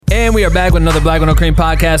And we are back with another Black with No Cream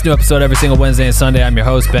podcast. New episode every single Wednesday and Sunday. I'm your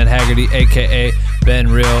host, Ben Haggerty, a.k.a. Ben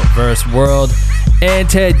Real vs. World. And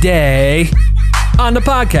today on the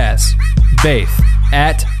podcast, Baith,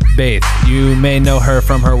 at Baith. You may know her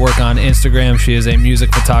from her work on Instagram. She is a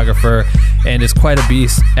music photographer and is quite a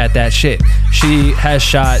beast at that shit. She has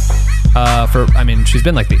shot she's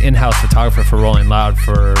been like the in-house photographer for Rolling Loud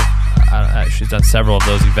for... she's done several of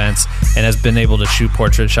those events and has been able to shoot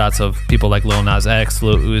portrait shots of people like Lil Nas X,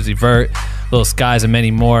 Lil Uzi Vert, Lil Skies, and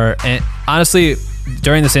many more. And honestly,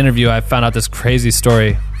 during this interview, I found out this crazy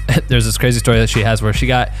story. There's this crazy story that she has where she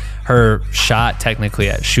got her shot technically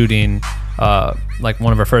at shooting like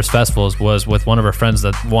one of her first festivals was with one of her friends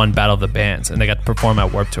that won Battle of the Bands, and they got to perform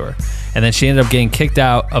at Warped Tour. And then she ended up getting kicked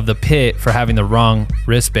out of the pit for having the wrong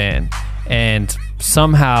wristband. And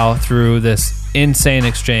somehow through this insane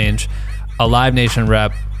exchange, a Live Nation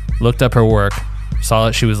rep looked up her work, saw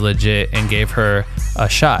that she was legit, and gave her a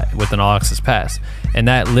shot with an All Access Pass. And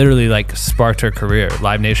that literally like sparked her career.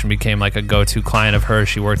 Live Nation became like a go-to client of hers.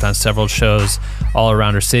 She worked on several shows all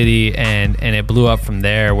around her city, and it blew up from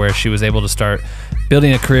there, where she was able to start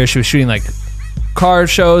building a career. She was shooting like car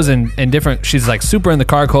shows and different. She's like super in the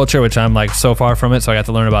car culture, which I'm like so far from it, so I got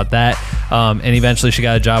to learn about that. And eventually she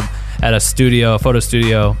got a job at a photo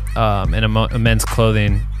studio, and a men's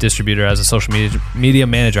clothing distributor as a social media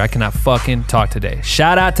manager. I cannot fucking talk today.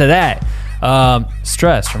 Shout out to that.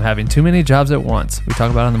 Stress from having too many jobs at once. We talk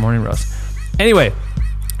about it on the Morning Roast. Anyway,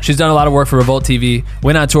 she's done a lot of work for Revolt TV,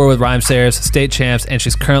 went on tour with Rhyme Sayers, State Champs, and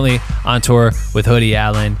she's currently on tour with Hoodie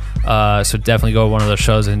Allen. So definitely go to one of those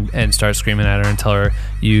shows and start screaming at her and tell her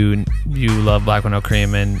you love Black with No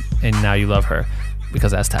Cream and now you love her,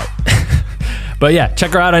 because that's tight. But yeah,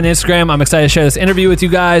 check her out on Instagram. I'm excited to share this interview with you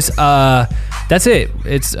guys. That's it.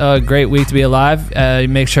 It's a great week to be alive.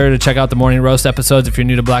 Make sure to check out the Morning Roast episodes if you're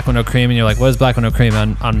new to Black with No Cream and you're like, what is Black with No Cream?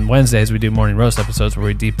 On Wednesdays, we do Morning Roast episodes where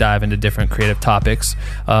we deep dive into different creative topics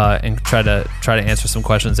and try to answer some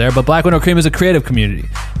questions there. But Black with No Cream is a creative community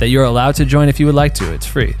that you're allowed to join if you would like to. It's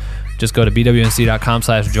free. Just go to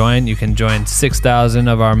bwnc.com/join. You can join 6,000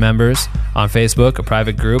 of our members on Facebook, a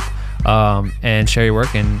private group, and share your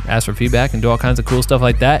work and ask for feedback and do all kinds of cool stuff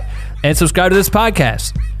like that. And subscribe to this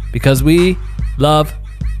podcast because we love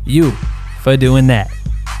you for doing that.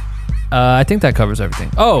 I think that covers everything.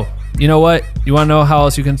 Oh, you know what? You want to know how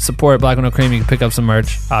else you can support Black with No Cream? You can pick up some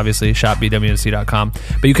merch, obviously, shop bwnc.com.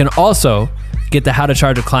 But you can also get the How to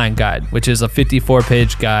Charge a Client guide, which is a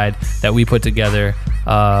 54-page guide that we put together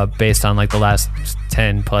based on like the last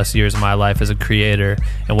 10 plus years of my life as a creator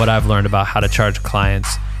and what I've learned about how to charge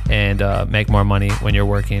clients and make more money when you're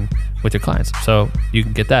working with your clients. So you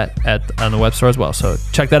can get that on the web store as well. So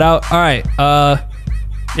check that out. All right.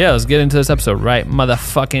 Yeah, let's get into this episode right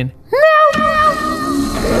motherfucking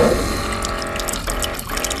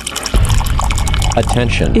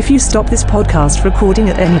Attention. If you stop this podcast recording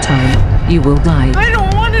at any time, you will die. I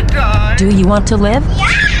don't want to die. Do you want to live? Yeah.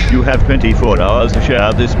 You have 24 hours to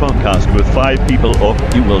share this podcast with 5 people or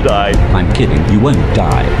you will die. I'm kidding. You won't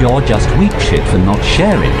die. You're just weak shit for not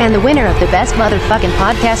sharing. And the winner of the best motherfucking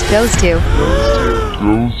podcast goes to...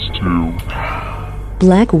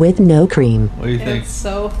 Black with No Cream. What do you think? It's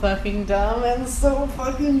so fucking dumb and so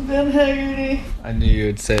fucking Ben Haggerty. I knew you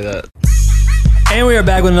would say that. And we are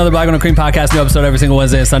back with another Black with No Cream podcast. New episode every single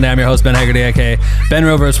Wednesday and Sunday. I'm your host, Ben Haggerty, a.k.a. Ben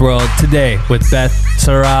Real vs. World. Today with Beth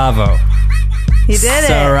Saravo. He did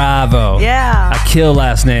Saravo. it. Yeah. I kill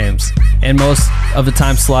last names and most of the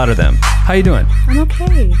time slaughter them. How you doing? I'm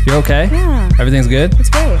okay. You're okay? Yeah. Everything's good? It's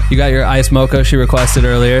great. You got your iced mocha she requested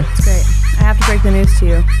earlier. It's great. I have to break the news to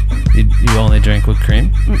you. You only drink with cream?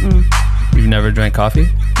 Mm-mm. You've never drank coffee?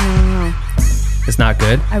 No. It's not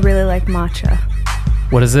good? I really like matcha.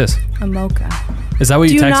 What is this? A mocha. Is that what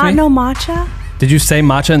you text me? Do you not know matcha? Did you say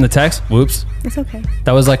matcha in the text? Whoops. It's okay.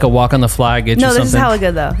 That was like a walk on the fly, get you something? No, this is hella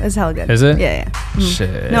good though. This is hella good. Is it? Yeah. Mm.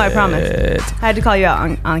 Shit. No, I promise. I had to call you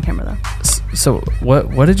out on camera though. So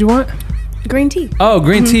what did you want? Green tea. Oh,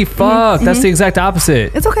 green tea. Fuck. That's the exact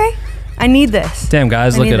opposite. It's okay. I need this. Damn,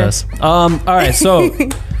 guys, look at us. All right, so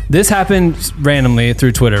this happened randomly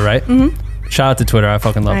through Twitter, right? Mm-hmm. Shout out to Twitter. I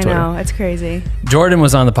fucking love Twitter. I know. It's crazy. Jordan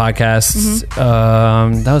was on the podcast.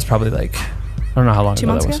 That was probably like... I don't know how long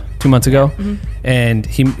ago that was. 2 months ago. Yeah. Mm-hmm. And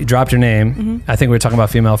he dropped your name. Mm-hmm. I think we were talking about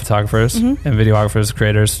female photographers and videographers,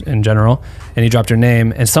 creators in general. And he dropped your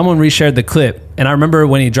name. And someone reshared the clip. And I remember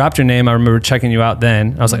when he dropped your name, I remember checking you out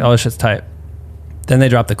then. I was like, oh, this shit's tight. Then they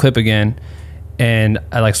dropped the clip again. And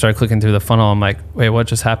I like started clicking through the funnel. I'm like, wait, what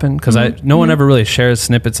just happened? Because no one ever really shares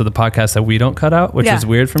snippets of the podcast that we don't cut out, which is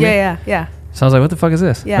weird for me. Yeah. So I was like, what the fuck is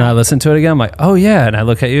this? Yeah. And I listened to it again. I'm like, oh, yeah. And I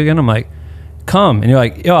look at you again. I'm like... come. And you're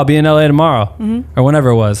like, yo, I'll be in LA tomorrow. Or whenever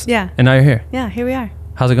it was. Yeah. And now you're here. Yeah, here we are.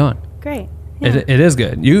 How's it going? Great. Yeah. It is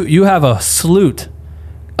good. You have a slew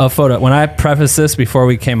of photo. When I prefaced this before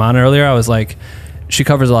we came on earlier, I was like, she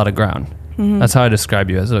covers a lot of ground. That's how I describe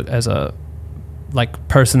you, as a like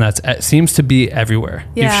person that seems to be everywhere.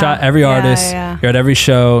 Yeah. You've shot every artist. Yeah. You're at every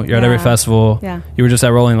show. You're at every festival. Yeah. You were just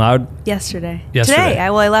at Rolling Loud Yesterday. Yesterday. Today. I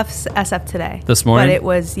left SF today. This morning? But it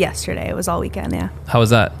was yesterday. It was all weekend, yeah. How was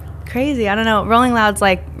that? Crazy. I don't know. Rolling Loud's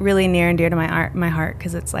like really near and dear to my heart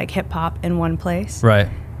because it's like hip hop in one place. Right.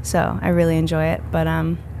 So I really enjoy it. But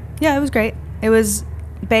yeah, it was great. It was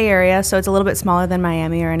Bay Area, so it's a little bit smaller than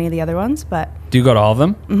Miami or any of the other ones. But Do you go to all of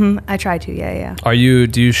them? I try to. Yeah.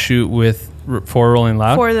 Do you shoot for Rolling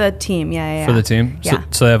Loud? For the team, yeah. For the team? Yeah.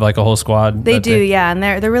 So they have like a whole squad? They do, yeah, and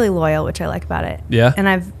they're really loyal, which I like about it. Yeah? And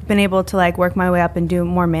I've been able to like work my way up and do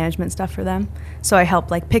more management stuff for them. So I help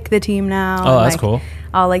like pick the team now. Oh, that's like, cool.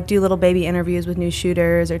 I'll like do little baby interviews with new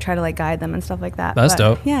shooters or try to like guide them and stuff like that. That's But,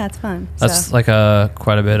 dope. Yeah, it's fun. That's like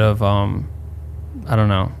quite a bit of, I don't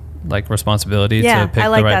know, like responsibility to pick I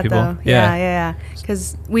like the right that people. though. Yeah.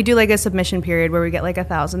 Because we do like a submission period where we get like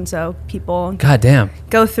 1,000 so people God damn.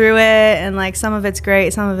 go through it, and like some of it's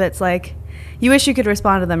great, some of it's like you wish you could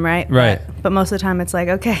respond to them, right? Right. But most of the time it's like,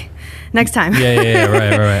 okay, next time. Yeah,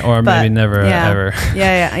 right. Or But, maybe never yeah. ever.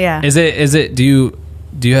 Yeah. Is it? Do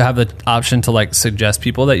you have the option to like suggest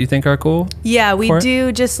people that you think are cool? Yeah, we for it?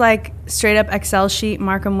 do just like straight up Excel sheet,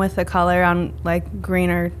 mark them with a color on like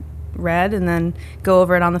green or red, and then go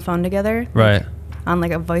over it on the phone together. Right. On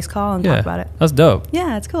like a voice call and Yeah. talk about it. That's dope.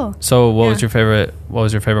 Yeah, it's cool. So what Yeah.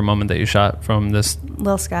 was your favorite moment that you shot from this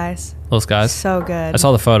Little Skies. Little Skies? So good. I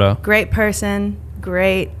saw the photo. Great person,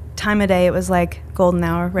 great time of day. It was like golden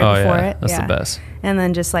hour right before it. That's the best. And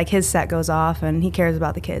then just like his set goes off and he cares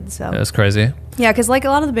about the kids. So It was crazy. yeah, because like a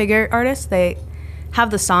lot of the bigger artists, they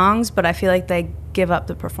have the songs, but I feel like they give up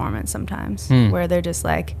the performance sometimes, where they're just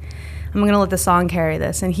like, I'm going to let the song carry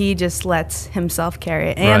this. And he just lets himself carry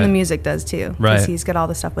it. And Right. the music does too. Right. Because he's got all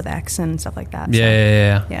the stuff with X and stuff like that.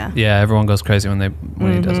 Yeah. Yeah. Yeah, everyone goes crazy when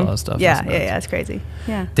he does all that stuff. Yeah, That's nuts. it's crazy.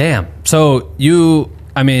 Yeah. Damn. So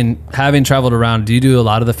having traveled around, do you do a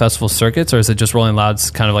lot of the festival circuits, or is it just Rolling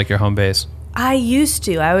Loud's kind of like your home base? I used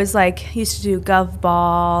to. I was like, used to do Gov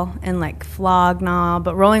Ball and like Flog Gnaw,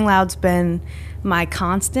 but Rolling Loud's been my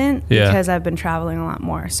constant because I've been traveling a lot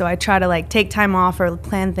more. So I try to like take time off or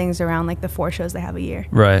plan things around like the 4 shows they have a year.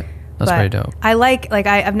 Right. That's But very dope. I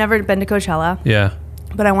I've never been to Coachella, Yeah.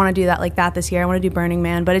 but I want to do that this year. I want to do Burning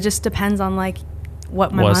Man, but it just depends on like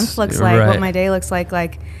what my What's- month looks like, right. what my day looks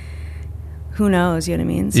like who knows, you know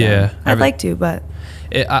what I mean? So Yeah. I'd like to, but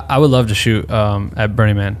I would love to shoot at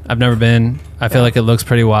Burning Man. I've never been. I feel like it looks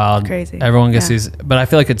pretty wild. Crazy. Everyone gets Yeah. these, but I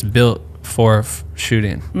feel like it's built for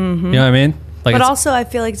shooting. You know what I mean? Like, but it's- also I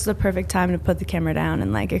feel like it's the perfect time to put the camera down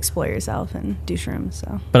and like explore yourself and do shrooms.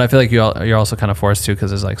 So but I feel like you're also kind of forced to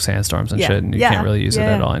because there's like sandstorms and Yeah. shit, and you Yeah. can't really use it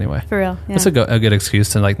Yeah. at all anyway. For real. Yeah. It's a good excuse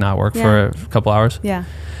to like not work for a couple hours. Yeah.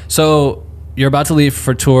 So you're about to leave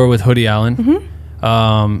for tour with Hoodie Allen.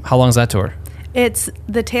 How long is that tour? It's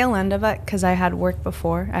the tail end of it because I had work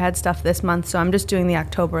before. I had stuff this month, so I'm just doing the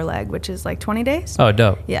October leg, which is like 20 days. Oh,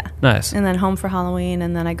 dope. Yeah. Nice. And then home for Halloween,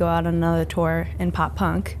 and then I go out on another tour in pop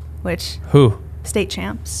punk, which Who? State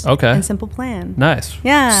Champs. Okay. And Simple Plan. Nice.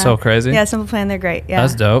 Yeah. So crazy. Yeah, Simple Plan, they're great. Yeah.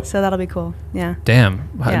 That's dope. So that'll be cool. Yeah. Damn.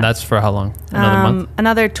 Yeah. That's for how long? Another month?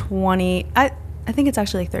 Another 20. I think it's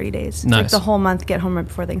actually like 30 days. It's like Nice. the whole month, get home right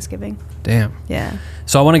before Thanksgiving. Damn. Yeah.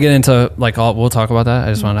 So I want to get into like we'll talk about that.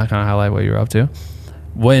 I just want to kind of highlight what you were up to.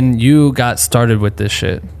 When you got started with this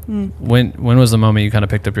shit, when was the moment you kind of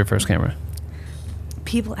picked up your first camera?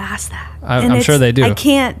 People ask that. I'm sure they do. I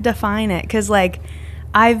can't define it because like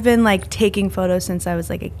I've been like taking photos since I was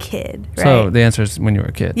like a kid. Right? So the answer is when you were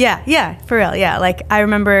a kid. Yeah, for real. Yeah, like I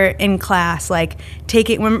remember in class, like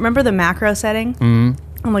remember the macro setting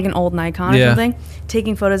on like an old Nikon or Yeah. something,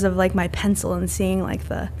 taking photos of like my pencil and seeing like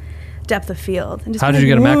the depth of field. And just How being did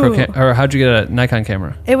you get a like, macro "Whoa." or how'd you get a Nikon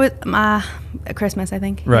camera? It was Christmas, I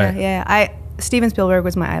think. Right. Yeah. Steven Spielberg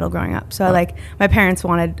was my idol growing up, so like my parents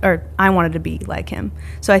I wanted to be like him.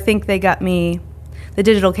 So I think they got me the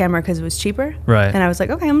digital camera because it was cheaper. Right. And I was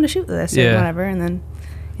like, okay, I'm gonna shoot this or Yeah. whatever, and then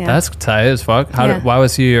yeah. That's tight as fuck. Yeah. Why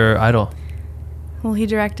was he your idol? Well, he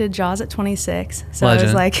directed Jaws at 26, so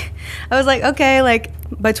Legend. I was like, okay, like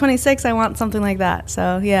by 26, I want something like that.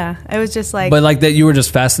 So yeah, it was just like. But like that, you were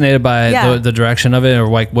just fascinated by Yeah. the direction of it, or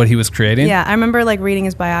like what he was creating. Yeah, I remember like reading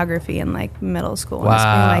his biography in like middle school. And just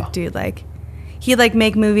Wow. being like, dude, like he'd like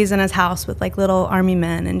make movies in his house with like little army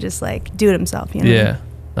men and just like do it himself. You know? Yeah,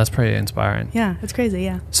 that's pretty inspiring. Yeah, it's crazy.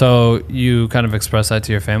 Yeah. So you kind of express that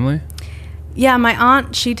to your family? Yeah, my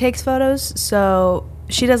aunt, she takes photos, so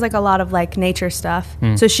she does like a lot of like nature stuff.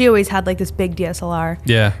 So she always had like this big DSLR.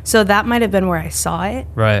 Yeah. So that might have been where I saw it.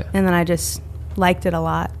 Right. And then I just liked it a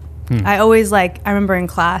lot. I always I remember in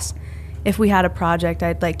class, if we had a project,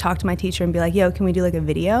 I'd like talk to my teacher and be like, yo, can we do like a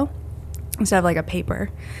video instead of like a paper?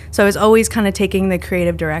 So I was always kind of taking the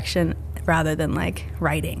creative direction rather than like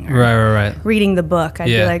writing or right. reading the book. I'd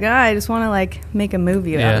be like, I just want to like make a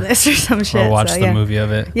movie out of this or some shit. Or watch the movie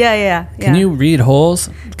of it. Yeah. Can you read holes?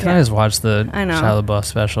 Can I just watch the know. Shia LaBeouf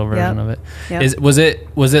special version of it? Yep.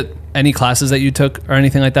 Was it any classes that you took or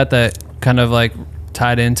anything like that kind of like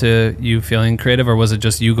tied into you feeling creative, or was it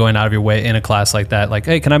just you going out of your way in a class like that, like,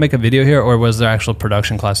 hey, can I make a video here? Or was there actual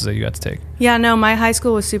production classes that you got to take? Yeah, no, my high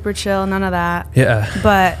school was super chill, none of that. Yeah.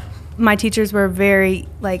 But my teachers were very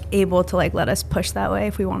like able to like let us push that way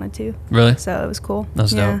if we wanted to. Really? So it was cool.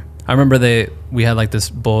 That's dope. I remember we had like this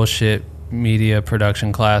bullshit media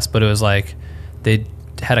production class, but it was like they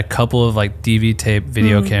had a couple of like DV tape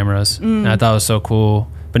video cameras, and I thought it was so cool.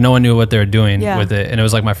 But no one knew what they were doing with it. And it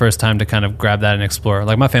was like my first time to kind of grab that and explore.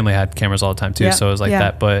 Like my family had cameras all the time too, so it was like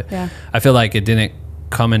that. But I feel like it didn't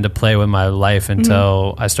come into play with my life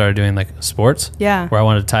until I started doing like sports, where I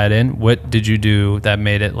wanted to tie it in. What did you do that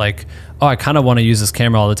made it like, oh, I kind of want to use this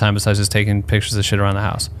camera all the time besides just taking pictures of shit around the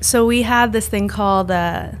house? So we had this thing called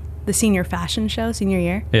the senior fashion show, senior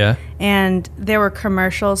year. Yeah. And there were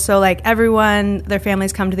commercials. So like everyone, their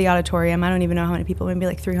families come to the auditorium. I don't even know how many people, maybe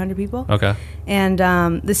like 300 people. Okay. And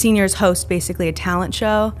the seniors host basically a talent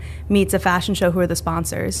show meets a fashion show who are the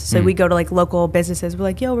sponsors. So we go to like local businesses. We're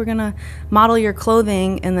like, yo, we're going to model your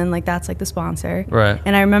clothing. And then like that's like the sponsor. Right.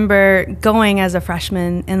 And I remember going as a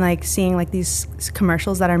freshman and like seeing like these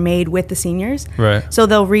commercials that are made with the seniors. Right. So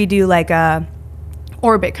they'll redo like a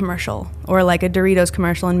Orbit commercial or like a Doritos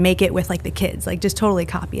commercial and make it with like the kids, like just totally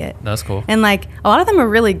copy it. That's cool. And like a lot of them are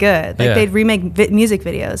really good. Like they'd remake music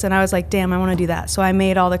videos, and I was like, damn, I want to do that. So I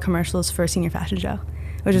made all the commercials for Senior Fashion Show,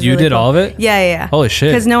 which is you really did cool. all of it? Yeah. Holy shit!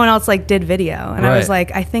 Because no one else like did video, and Right. I was like,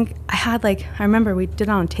 I think I had like I remember we did it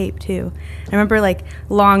on tape too. I remember like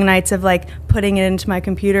long nights of like putting it into my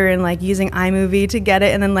computer and like using iMovie to get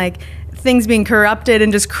it, and then like things being corrupted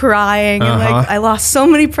and just crying and like I lost so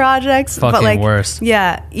many projects. Fucking but like worst.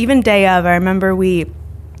 Yeah, even day of, I remember we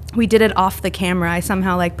did it off the camera. I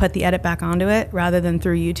somehow like put the edit back onto it rather than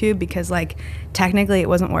through YouTube because like technically it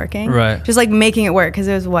wasn't working. Right. Just like making it work because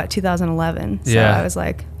it was 2011. So I was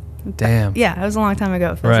like, damn. Yeah, it was a long time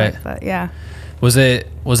ago. Right. But yeah. Was it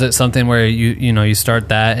something where you start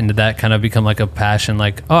that and did that kind of become like a passion?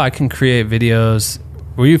 Like, oh, I can create videos.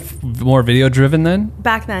 Were you more video driven then?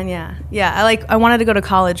 Back then, yeah. I wanted to go to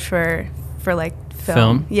college for like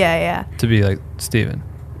film. Yeah. To be like Steven.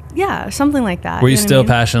 Yeah, something like that. Were you still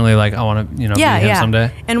passionately like, I want to be him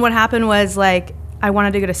someday? And what happened was like I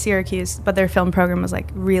wanted to go to Syracuse, but their film program was like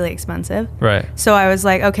really expensive. Right. So I was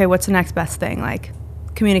like, okay, what's the next best thing? Like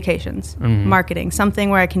communications, marketing, something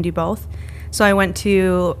where I can do both. So I went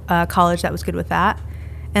to a college that was good with that.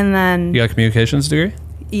 And then you got a communications degree?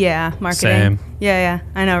 Yeah, marketing. Same. Yeah.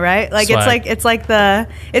 I know, right? Like Swag.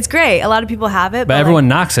 it's great. A lot of people have it, but everyone like,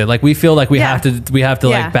 knocks it. Like we feel like we have to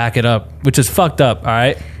like back it up, which is fucked up. All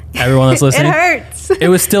right, everyone that's listening, it hurts. It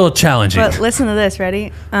was still challenging. But listen to this.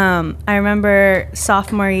 Ready? I remember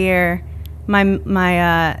sophomore year,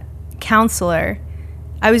 my counselor.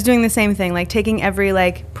 I was doing the same thing, like taking every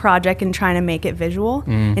like project and trying to make it visual.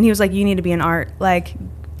 And he was like, "You need to be in art. Like,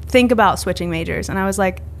 think about switching majors." And I was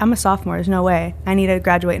like, I'm a sophomore. There's no way. I need to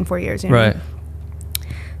graduate in 4 years. You know right. what I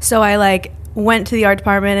mean? So I like went to the art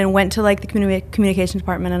department and went to like the communications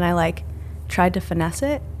department, and I like tried to finesse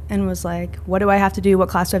it and was like, what do I have to do? What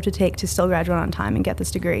class do I have to take to still graduate on time and get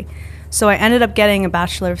this degree? So I ended up getting a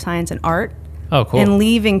Bachelor of Science in Art. Oh, cool. And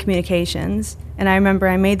leaving communications. And I remember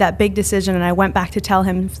I made that big decision, and I went back to tell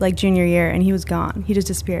him like junior year, and he was gone. He just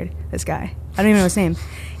disappeared. This guy. I don't even know his name.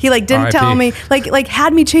 He like didn't R.I.P. tell me, like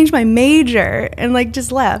had me change my major and like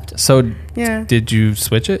just left. So yeah. Did you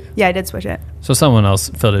switch it? Yeah, I did switch it. So someone else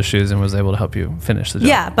filled his shoes and was able to help you finish the job.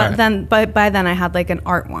 Yeah, but then by then I had like an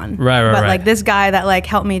art one. Right. But like this guy that like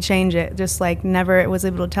helped me change it just like never was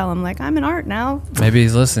able to tell him like I'm in art now. Maybe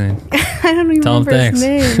he's listening. I don't even tell remember him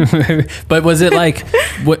his name. But was it like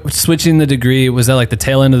switching the degree? Was that like the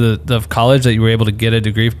tail end of college that you were able to get a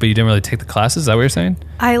degree, but you didn't really take the classes? Is that what you're saying?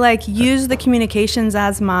 I like used the communications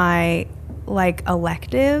as my like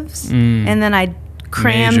electives, and then I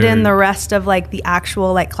crammed in the rest of like the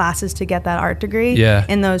actual like classes to get that art degree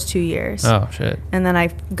in those 2 years. Oh shit. And then I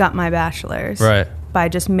got my bachelor's. Right. by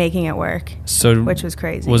just making it work. So, which was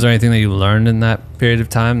crazy. Was there anything that you learned in that period of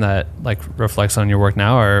time that like reflects on your work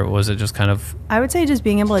now, or was it just kind of? I would say just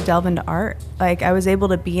being able to delve into art. Like I was able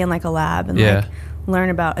to be in like a lab and like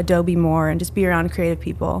learn about Adobe more and just be around creative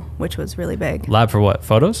people, which was really big. Lab for what?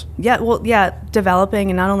 Photos? Yeah, well, yeah,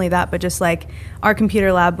 developing, and not only that, but just like our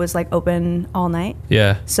computer lab was like open all night.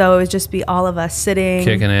 Yeah. So it would just be all of us sitting,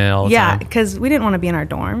 kicking it all the time. Yeah, because we didn't want to be in our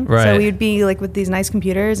dorm. Right. So we'd be like with these nice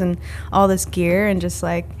computers and all this gear and just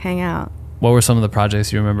like hang out. What were some of the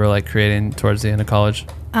projects you remember like creating towards the end of college?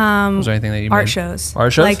 Was there anything that you art made? shows?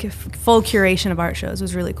 Art shows? Like full curation of art shows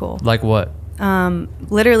was really cool. Like what?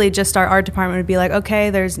 Literally just our art department would be like,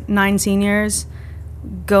 okay, there's 9 seniors,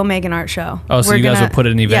 go make an art show. Oh, so you guys would put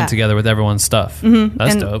an event together with everyone's stuff. Mm-hmm.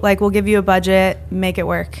 That's and dope. Like we'll give you a budget, make it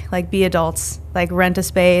work. Like be adults, like rent a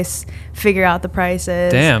space, figure out the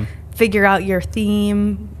prices. Damn. Figure out your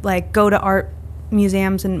theme, like go to art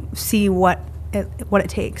museums and see what it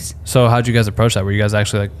takes. So how'd you guys approach that? Were you guys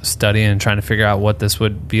actually like studying and trying to figure out what this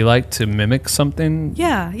would be like to mimic something?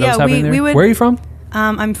 Yeah. We would. Where are you from?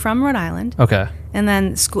 I'm from Rhode Island. Okay. And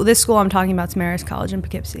then this school I'm talking about is Marist College in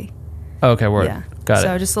Poughkeepsie. Oh, okay, word. Yeah. Got it.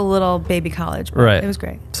 So just a little baby college, but right. It was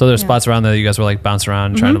great. So there's spots around there that you guys were like bouncing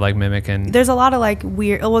around, trying to like mimic, and there's a lot of like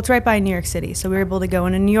weird. Well, it's right by New York City, so we were able to go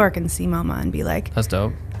into New York and see MoMA and be like, that's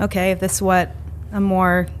dope. Okay, if this is what a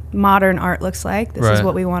more modern art looks like, this is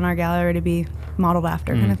what we want our gallery to be modeled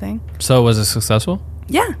after, kind of thing. So was it successful?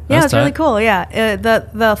 Yeah, it was really cool. Yeah,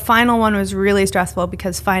 the final one was really stressful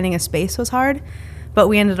because finding a space was hard, but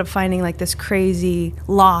we ended up finding like this crazy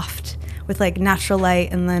loft with like natural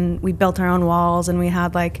light, and then we built our own walls, and we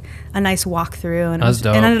had like a nice walkthrough, and it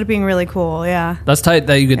ended up being really cool. Yeah, that's tight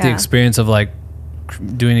that you get the experience of like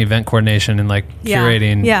doing event coordination and like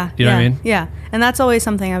curating. Yeah, you know what I mean? Yeah, and that's always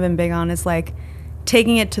something I've been big on is like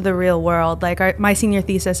taking it to the real world. Like my senior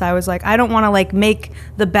thesis, I was like, I don't want to like make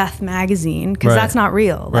the Beth magazine because that's not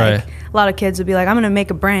real. Like a lot of kids would be like, I'm going to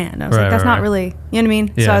make a brand. I was like, that's not really, you know what I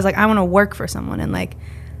mean? Yeah. So I was like, I want to work for someone and like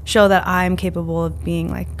show that I'm capable of being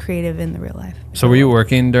like creative in the real life. So were you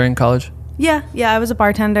working during college? Yeah, I was a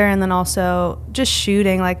bartender and then also just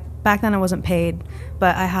shooting. Like back then I wasn't paid,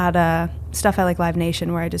 but I had stuff at like Live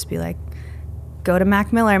Nation where I'd just be like, go to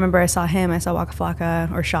Mac Miller. I remember I saw him, I saw Waka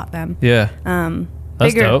Flocka, or shot them. Yeah.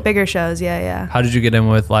 That's dope. Bigger shows, yeah. How did you get in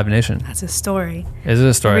with Live Nation? That's a story. Is it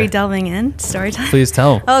a story? Are we delving in? Story time? Please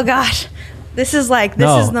tell. Oh gosh. This is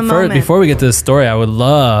the moment. Before we get to this story, I would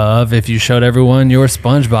love if you showed everyone your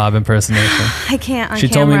SpongeBob impersonation. I can't on She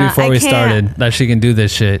camera. told me before we started that she can do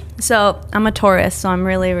this shit. So I'm a Taurus, so I'm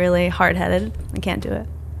really, really hard-headed. I can't do it.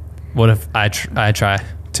 What if I try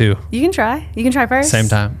too? You can try. You can try first. Same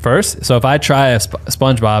time. First? So if I try a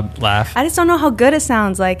SpongeBob laugh. I just don't know how good it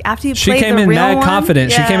sounds. Like after you played the real one. She came in mad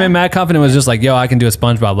confident. Yeah. She came in mad confident, was just like, yo, I can do a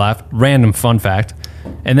SpongeBob laugh. Random fun fact.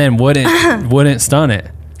 And then wouldn't stun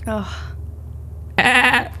it. Oh.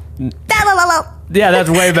 Yeah, that's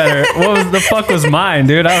way better. The fuck was mine,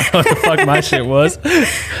 dude? I don't know what the fuck my shit was.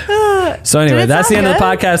 So anyway, that's the end of the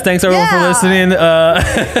podcast. Thanks everyone for listening.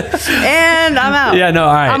 And I'm out. Yeah, no,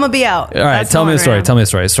 all right. I'm gonna be out. All right, tell me the story. Tell me the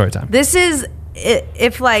story. It's story time. This is,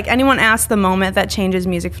 if like anyone asks the moment that changes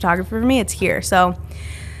music photography for me, it's here. So.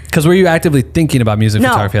 Because were you actively thinking about music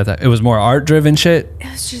photography at that? It was more art-driven shit?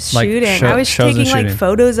 It was just like shooting. I was taking like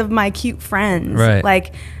photos of my cute friends. Right.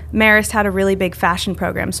 Like Marist had a really big fashion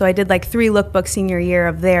program, so I did like 3 lookbooks senior year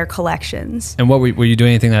of their collections. And what were you doing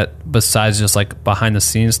anything that besides just like behind the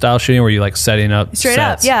scenes style shooting? Were you like setting up straight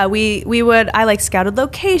sets? up? Yeah, I like scouted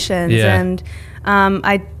locations and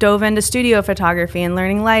I dove into studio photography and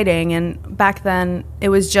learning lighting. And back then it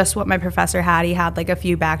was just what my professor had. He had like a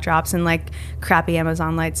few backdrops and like crappy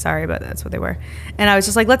Amazon lights. Sorry, but that's what they were. And I was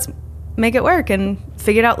just like, let's make it work, and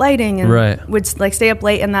figured out lighting and would like stay up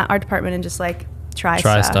late in that art department and just like try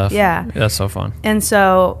stuff. Yeah. That's so fun. And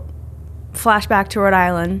so flashback to Rhode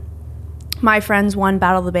Island. My friends won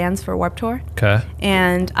Battle of the Bands for Warped Tour. Okay.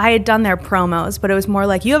 And I had done their promos, but it was more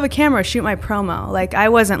like, you have a camera, shoot my promo. Like, I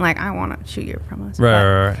wasn't like, I want to shoot your promos.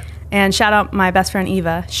 Right. And shout out my best friend,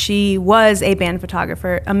 Eva. She was a band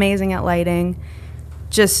photographer, amazing at lighting.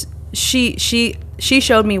 Just, she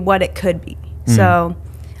showed me what it could be. So.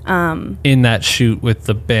 In that shoot with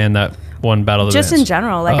the band that won Battle of the Bands? Just in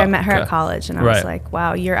general. Like, I met her at college, and I was like,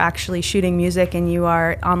 wow, you're actually shooting music, and you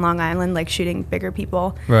are on Long Island, like, shooting bigger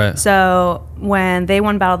people. Right. So when they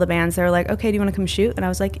won Battle of the Bands, they were like, okay, do you want to come shoot? And I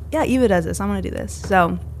was like, yeah, Eva does this. I'm going to do this.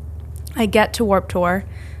 So I get to Warped Tour.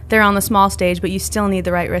 They're on the small stage, but you still need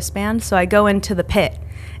the right wristband. So I go into the pit.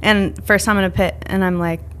 And first time in a pit, and I'm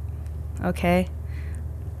like, okay,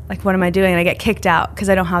 like, what am I doing? And I get kicked out because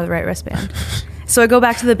I don't have the right wristband. So I go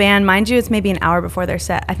back to the band. Mind you, it's maybe an hour before their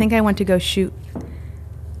set. I think I went to go shoot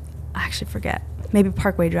I actually forget. Maybe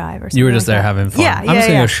Parkway Drive or something. You were just like there that. having fun. Yeah, I'm just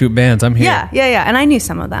going to go shoot bands. I'm here. Yeah. And I knew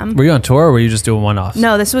some of them. Were you on tour or were you just doing one-offs?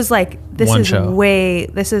 No, this was like, this One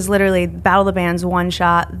is literally Battle of the Bands one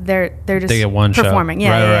shot. They're just They get one performing. show.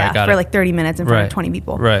 Yeah, Right, got for it. like 30 minutes in front of 20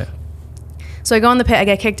 people. Right. So I go in the pit, I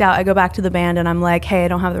get kicked out, I go back to the band and I'm like, hey, I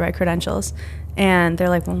don't have the right credentials. And they're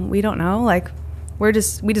like, well, we don't know. Like, we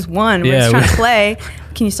just won. We're just trying to play.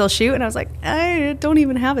 Can you still shoot? And I was like, I don't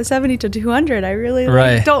even have a 70 to 200. I really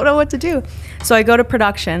don't know what to do. So I go to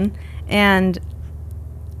production, and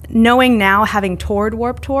knowing now, having toured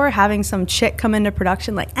Warped Tour, having some chick come into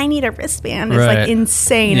production, like, I need a wristband. It's like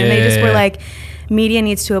insane. And they just were like, media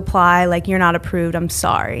needs to apply. Like, you're not approved. I'm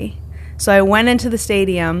sorry. So I went into the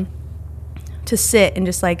stadium to sit and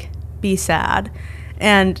just like be sad.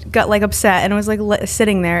 And got like upset and was like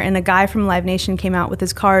sitting there, and a guy from Live Nation came out with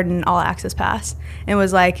his card and all access pass and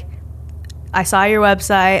was like, I saw your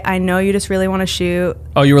website, I know you just really want to shoot.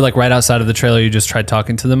 Oh, you were like right outside of the trailer, you just tried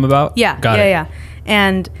talking to them about? Yeah.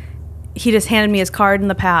 And he just handed me his card and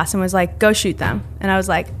the pass and was like, go shoot them. And I was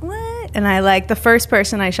like, what? And I like, the first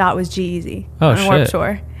person I shot was G-Eazy on Warped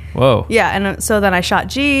Tour. Whoa. Yeah, and so then I shot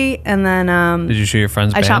G, and then did you shoot your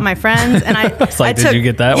friends' band? I shot my friends, and I like, did you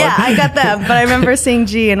get that one? Yeah, I got that. But I remember seeing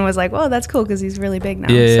G and was like, "Whoa, that's cool," because he's really big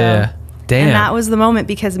now. Yeah. Damn. And that was the moment,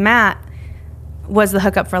 because Matt was the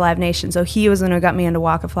hookup for Live Nation, so he was the one who got me into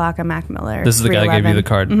Waka Flocka, Mac Miller. This is the guy that gave you the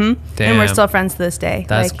card. Mm-hmm. Damn. And we're still friends to this day.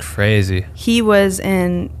 That's crazy. He was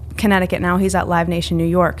in Connecticut, now he's at Live Nation New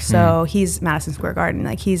York, so he's Madison Square Garden.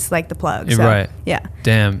 Like, he's like the plug. So, right. Yeah.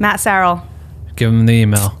 Damn. Matt Sarrell. Give him the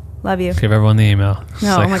email. Love you. Give everyone the email.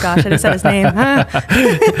 No, oh my gosh, I just said his name.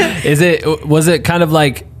 Was it kind of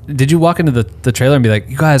like, did you walk into the trailer and be like,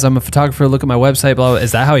 you guys, I'm a photographer, look at my website, blah, blah.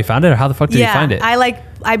 Is that how he found it, or how the fuck did he find it?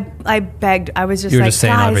 I begged. I was just you were like, just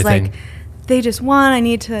saying guys, everything. like, they just won. I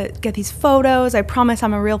need to get these photos. I promise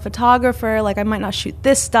I'm a real photographer. Like, I might not shoot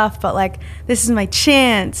this stuff, but like, this is my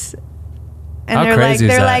chance. And how they're crazy like, is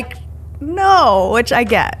they're that? like, no, which I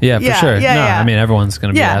get. Yeah, for sure. Yeah. I mean, everyone's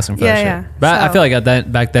going to be asking for that shit. But I feel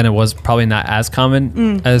like back then it was probably not as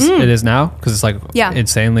common as it is now, because it's like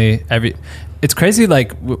insanely it's crazy.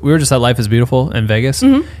 Like, we were just at Life is Beautiful in Vegas,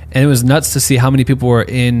 and it was nuts to see how many people were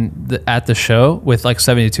at the show with like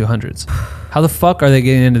 7200s. How the fuck are they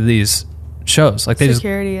getting into these shows? Like, they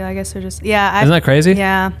security, I guess they're just isn't that crazy?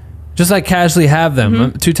 Yeah. Just like casually have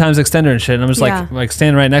them 2 times extender and shit, and I'm just like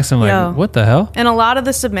standing right next to them, like, what the hell? And a lot of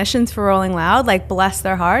the submissions for Rolling Loud, like, bless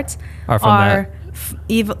their hearts, are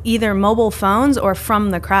either mobile phones or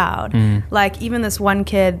from the crowd. Like, even this one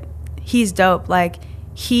kid, he's dope. Like,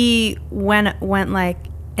 he went like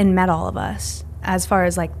and met all of us as far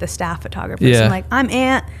as like the staff photographers. Yeah. And like, I'm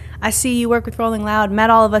Ant. I see you work with Rolling Loud.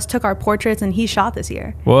 Met all of us, took our portraits, and he shot this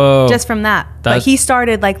year. Whoa. Just from that. But he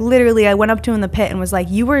started, like, literally, I went up to him in the pit and was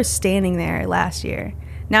like, you were standing there last year.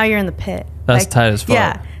 Now you're in the pit. That's like, tight as fuck.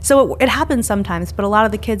 Yeah. So it happens sometimes, but a lot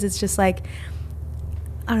of the kids, it's just like,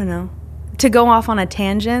 I don't know. To go off on a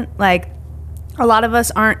tangent, like, a lot of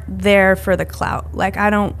us aren't there for the clout. Like,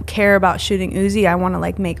 I don't care about shooting Uzi. I want to,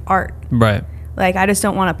 like, make art. Right. Like, I just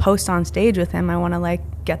don't want to post on stage with him. I want to, like,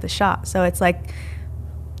 get the shot. So it's like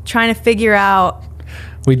trying to figure out.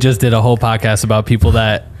 We just did a whole podcast about people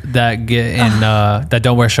that get in that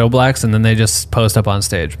don't wear show blacks, and then they just post up on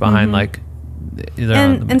stage behind like either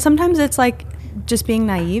and sometimes it's like just being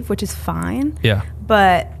naive, which is fine. Yeah.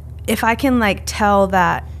 But if I can like tell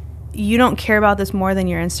that you don't care about this more than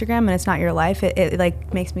your Instagram and it's not your life, it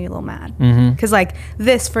like makes me a little mad. Because like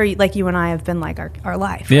this, for like you and I have been like our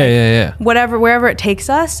life. Yeah, like, yeah. Wherever it takes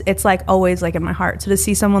us, it's like always like in my heart. So to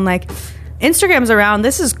see someone like Instagram's around,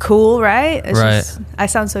 this is cool, right? It's right. Just, I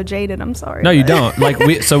sound so jaded. I'm sorry. No, you don't. Like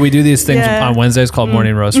we do these things on Wednesdays called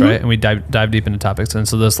Morning Roast, right? And we dive deep into topics. And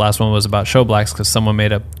so this last one was about show blacks because someone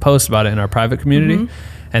made a post about it in our private community,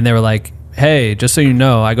 and they were like, "Hey, just so you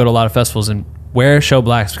know, I go to a lot of festivals and wear show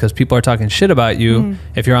blacks because people are talking shit about you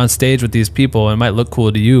if you're on stage with these people. And it might look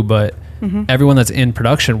cool to you, but everyone that's in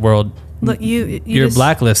production world, look, you're just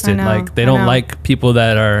blacklisted. Like they don't like people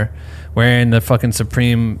that are wearing the fucking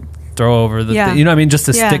Supreme." Throw over the you know what I mean, just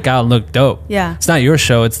to stick out and look dope. It's not your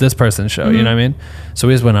show, it's this person's show. You know what I mean? So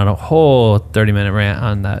we just went on a whole 30-minute rant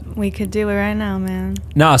on that. We could do it right now, man.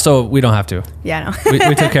 No, so we don't have to. Yeah, no.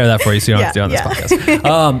 we took care of that for you, so you don't have to do it on this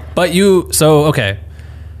podcast. But you, so okay,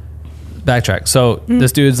 backtrack. So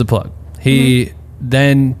this dude's the plug. He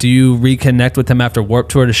then, do you reconnect with him after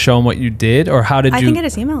Warped Tour to show him what you did, or how did you? I think I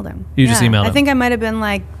just emailed him. You just emailed him. I think I might have been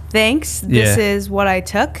like, thanks, this is what I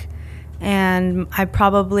took. And I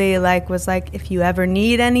probably like was like, if you ever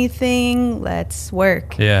need anything, let's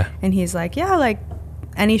work. Yeah. And he's like, yeah, like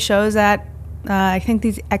any shows at I think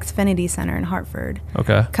the Xfinity Center in Hartford.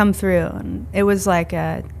 Okay. Come through, and it was like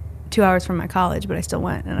 2 hours from my college, but I still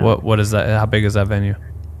went. And What is that? How big is that venue?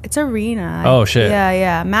 It's arena. Oh shit.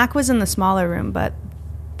 Yeah. Mac was in the smaller room, but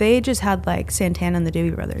they just had like Santana and the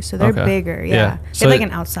Doobie Brothers, so they're bigger. Yeah. So they had like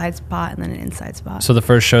an outside spot and then an inside spot. So the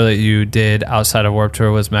first show that you did outside of Warped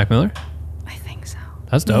Tour was Mac Miller? I think so.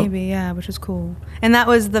 That's dope. Maybe, yeah, which was cool. And that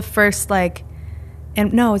was the first like,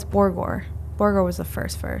 and no, it's Borgore. Borgore was the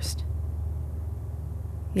first.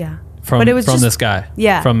 Yeah. But it was from this guy.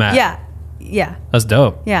 Yeah. From Matt. Yeah. That's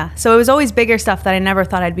dope. Yeah. So it was always bigger stuff that I never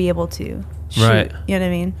thought I'd be able to shoot. Right. You know what I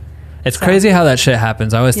mean? It's crazy how that shit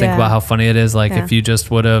happens. I always think about how funny it is. Like if you just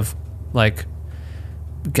would have, like,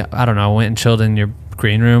 I don't know, went and chilled in your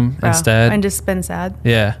green room instead. And just been sad.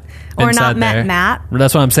 Yeah. Or not met Matt.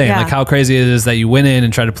 That's what I'm saying. Like how crazy it is that you went in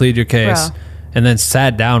and tried to plead your case and then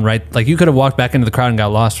sat down right. Like you could have walked back into the crowd and got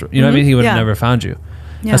lost. You know what I mean? He would have never found you.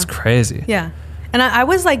 Yeah. That's crazy. Yeah. And I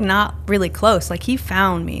was like not really close. Like he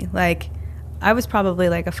found me. Like I was probably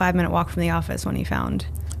like a 5-minute walk from the office when he found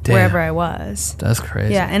wherever I was. That's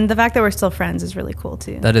crazy. Yeah, and the fact that we're still friends is really cool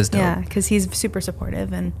too. That is dope. Yeah, because he's super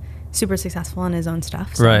supportive and super successful in his own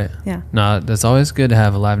stuff. So, right. Yeah. No, that's always good to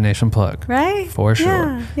have a Live Nation plug. Right. For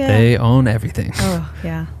sure. Yeah. They own everything. Oh,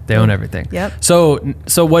 yeah. They own everything. Yep. So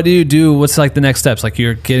what do you do? What's like the next steps? Like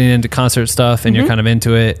you're getting into concert stuff and you're kind of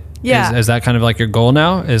into it. Yeah. Is that kind of like your goal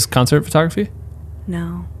now? Is concert photography?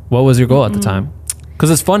 No. What was your goal at the time? Because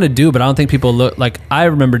it's fun to do, but I don't think people look like. I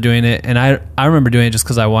remember doing it, and I remember doing it just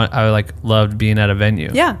because I like loved being at a venue.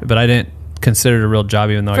 Yeah, but I didn't consider it a real job,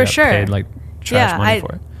 even though I got paid like trash money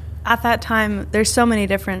for it. At that time, there's so many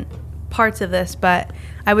different parts of this, but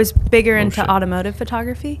I was bigger into automotive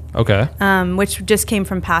photography. Okay, which just came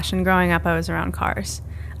from passion. Growing up, I was around cars,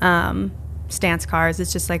 stance cars.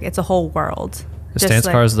 It's just like it's a whole world. The stance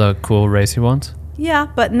cars, the cool racy ones. Yeah,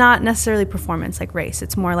 but not necessarily performance like race.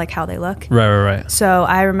 It's more like how they look. Right. So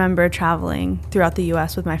I remember traveling throughout the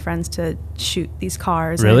U.S. with my friends to shoot these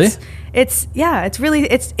cars. Really? It's really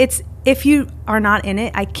if you are not in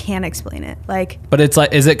it, I can't explain it. Like, but it's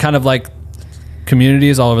like, is it kind of like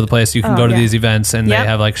communities all over the place? You can go to these events and they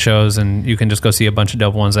have like shows, and you can just go see a bunch of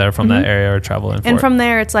dope ones that are from that area or travel in. And from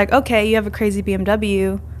there, it's like, okay, you have a crazy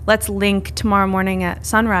BMW. Let's link tomorrow morning at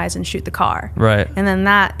sunrise and shoot the car. Right. And then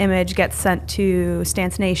that image gets sent to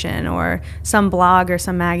Stance Nation or some blog or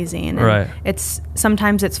some magazine. And right.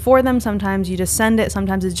 Sometimes it's for them. Sometimes you just send it.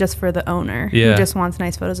 Sometimes it's just for the owner who just wants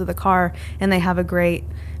nice photos of the car, and they have a great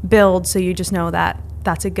build. So you just know that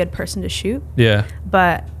that's a good person to shoot. Yeah.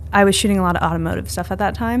 But I was shooting a lot of automotive stuff at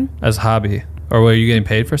that time. As a hobby? Or were you getting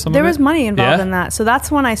paid for some of it? There was money involved in that. So that's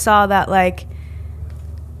when I saw that like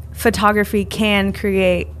photography can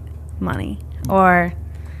create money. Or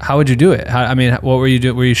how would you do it? What were you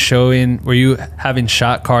doing? Were you having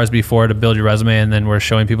shot cars before to build your resume, and then we're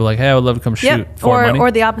showing people like, hey, I would love to come shoot for money?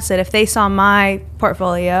 Or the opposite. If they saw my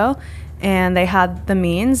portfolio and they had the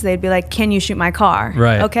means, they'd be like, can you shoot my car?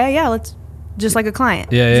 Right. Okay, yeah, let's, just like a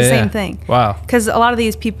client. Yeah, it's the same thing. Wow. Because a lot of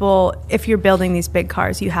these people, if you're building these big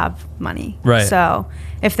cars, you have money. Right. So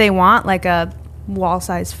if they want like a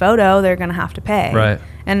wall-sized photo, they're going to have to pay. Right.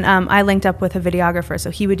 And I linked up with a videographer,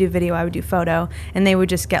 so he would do video, I would do photo, and they would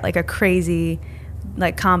just get like a crazy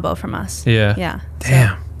like combo from us. Yeah. Yeah.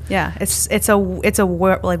 Damn. So, yeah. It's a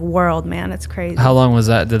world, man. It's crazy. How long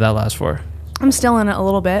did that last for? I'm still in it a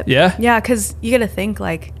little bit. Yeah. Yeah, because you got to think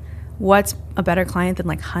like, what's a better client than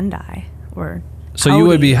like Hyundai or So Audi? you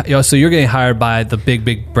would be so you're getting hired by the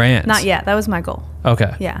big brands. Not yet. That was my goal.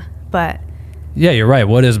 Okay. Yeah, but. Yeah, you're right.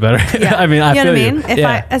 What is better? Yeah. I mean, I you know feel what I mean?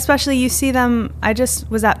 you. Especially you see them. I just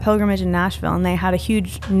was at Pilgrimage in Nashville, and they had a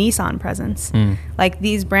huge Nissan presence. Like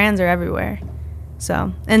these brands are everywhere.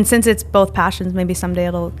 So, and since it's both passions, maybe someday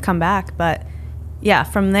it'll come back. But yeah,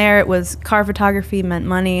 from there it was car photography meant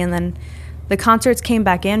money, and then the concerts came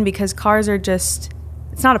back in because cars are just.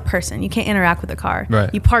 It's not a person. You can't interact with a car.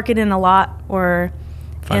 Right. You park it in a lot or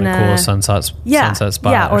find a cool sunset spot. Yeah,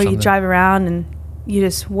 or something. you drive around and you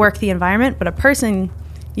just work the environment, but a person,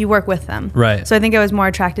 you work with them. Right. So I think I was more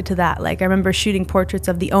attracted to that. Like I remember shooting portraits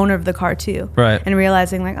of the owner of the car too. Right. And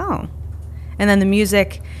realizing like, oh. And then the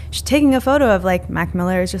music, taking a photo of like Mac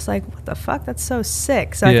Miller is just like, what the fuck? That's so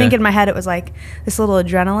sick. So I think in my head it was like this little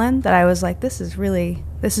adrenaline that I was like,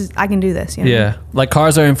 I can do this. You know? Yeah. Like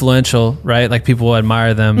cars are influential, right? Like people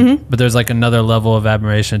admire them, but there's like another level of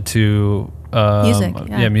admiration to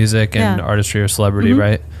music and artistry or celebrity,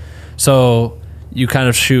 right? So you kind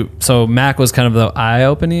of shoot. So Mac was kind of the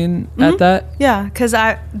eye-opening at that? Yeah, because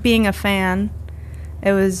being a fan,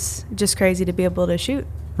 it was just crazy to be able to shoot.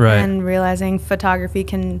 Right. And realizing photography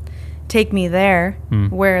can take me there.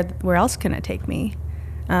 Where else can it take me?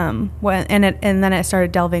 and then it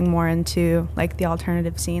started delving more into like the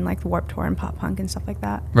alternative scene, like the Warped Tour and pop punk and stuff like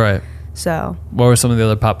that. Right. So what were some of the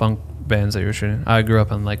other pop punk bands that you were shooting? I grew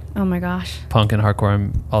up on like, oh my gosh, punk and hardcore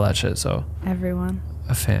and all that shit. So everyone.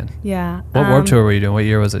 A fan. Yeah. What Warped Tour were you doing? What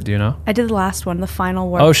year was it? Do you know? I did the last one, the final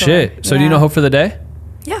Warped Tour. Shit. So do you know Hope for the Day?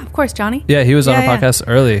 Yeah, of course, Johnny. Yeah, he was on our podcast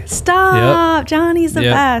early. Stop. Yep. Johnny's the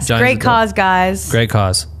best. Johnny's great cause, guys. Great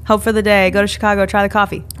cause. Hope for the Day. Go to Chicago, try the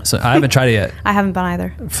coffee. So I haven't tried it yet. I haven't been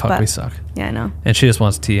either. Fuck, we suck. Yeah, I know. And she just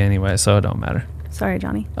wants tea anyway, so it don't matter. Sorry,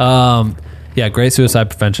 Johnny. Yeah, great suicide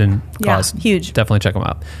prevention cause. Huge. Definitely check them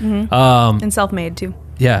out. Mm-hmm. And self-made too.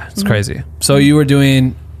 Yeah, it's crazy. So you were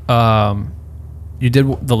doing, you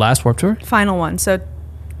did the last Warped Tour? Final one. So,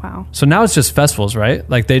 wow. So now it's just festivals, right?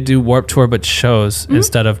 Like they do Warped Tour but shows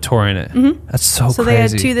instead of touring it. Mm-hmm. That's so crazy. So they had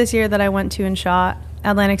 2 this year that I went to and shot,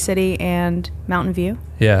 Atlantic City and Mountain View.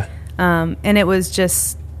 Yeah. And it was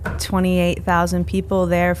just 28,000 people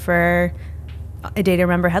there for A Day to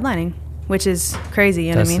Remember headlining, which is crazy.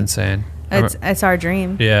 You know what I mean? That's insane. It's our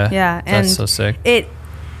dream. Yeah. Yeah. And that's so sick.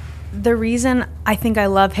 The reason I think I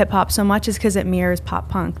love hip hop so much is because it mirrors pop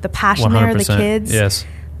punk. The passion there, the kids, yes,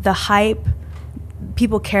 the hype,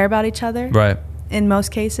 people care about each other. Right. In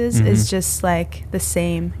most cases, is just like the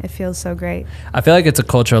same. It feels so great. I feel like it's a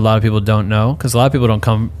culture a lot of people don't know because a lot of people don't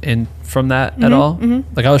come in from that at all.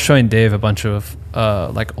 Mm-hmm. Like I was showing Dave a bunch of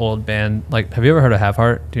like old band. Like, have you ever heard of Have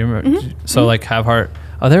Heart? Do you remember? Mm-hmm. So like Have Heart.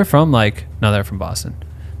 Oh, they're from they're from Boston.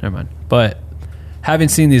 Never mind. But having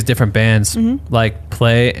seen these different bands like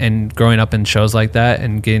play and growing up in shows like that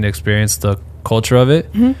and getting to experience the culture of it,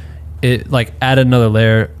 it like added another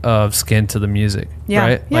layer of skin to the music. Yeah.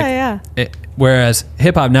 Right? Yeah, like, whereas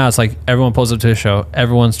hip hop now, it's like everyone pulls up to a show,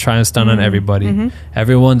 everyone's trying to stun on everybody.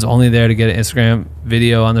 Everyone's only there to get an Instagram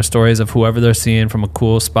video on their stories of whoever they're seeing from a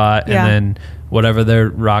cool spot and then whatever they're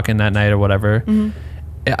rocking that night or whatever.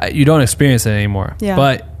 You don't experience it anymore. Yeah.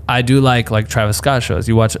 But I do like Travis Scott shows.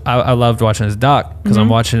 You watch. I loved watching his doc because I'm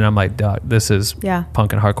watching it. I'm like, doc, this is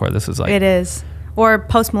punk and hardcore. This is like it is. Or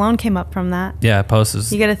Post Malone came up from that. Yeah, Post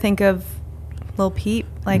is. You got to think of Lil Peep,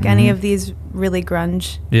 like any of these really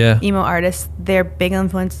grunge emo artists. Their big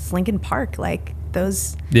influence is Linkin Park. Like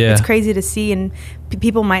those. Yeah. It's crazy to see, and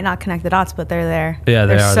people might not connect the dots, but they're there. Yeah,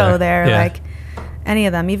 they're so there. Yeah. Like any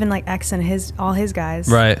of them, even like X and all his guys,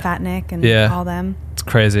 right? Fat Nick and all them. It's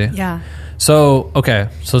crazy. Yeah. So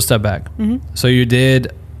step back. So you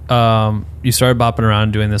did, you started bopping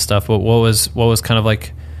around doing this stuff. What was kind of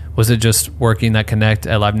like, was it just working that Connect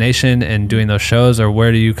at Live Nation and doing those shows, or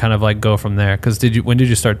where do you kind of like go from there? Because when did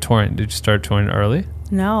you start touring? Did you start touring early?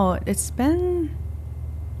 No, it's been,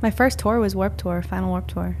 my first tour was Warped Tour, Final Warped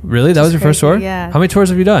Tour. Really? That was your first tour? Yeah. How many tours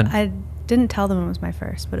have you done? I didn't tell them it was my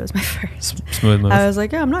first, but it was my first. Smooth move. I was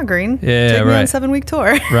like, yeah, I'm not green. Yeah, Take me on right. a 7-week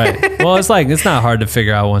tour. Right. Well, it's not hard to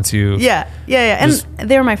figure out once you. Yeah. And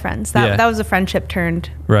they were my friends. That was a friendship turned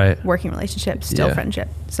working relationship, still friendship.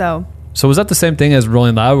 So was that the same thing as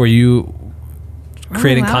Rolling Loud? Were you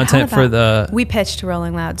creating content for the? We pitched to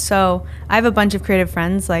Rolling Loud. So I have a bunch of creative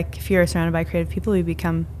friends. Like if you're surrounded by creative people, you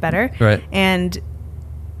become better. Right. And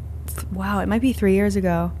wow, it might be 3 years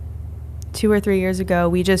ago. 2 or 3 years ago,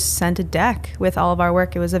 we just sent a deck with all of our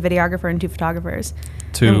work. It was a videographer and 2 photographers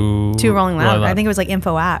to Rolling Loud. I think it was like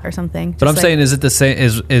Info at or something. But I'm saying, is it the same?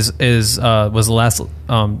 Was the last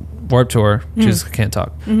Warped Tour? Jesus, I can't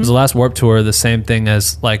talk. Was the last Warped Tour the same thing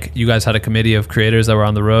as like you guys had a committee of creators that were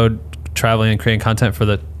on the road traveling and creating content for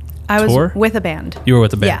the tour? I was with a band. You were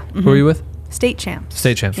with a band. Yeah. Who were you with? State Champs.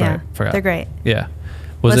 State Champs. Yeah. Right. Forgot. They're great. Yeah.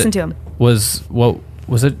 Listen to them. Was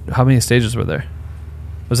it? How many stages were there?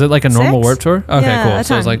 Was it like a normal Warped Tour? Okay, cool.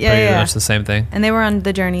 So it was like pretty much the same thing. And they were on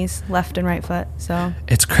the journeys, left and right foot. So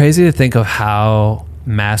it's crazy to think of how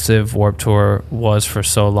massive Warped Tour was for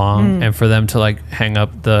so long, and for them to like hang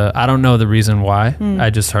up I don't know the reason why. I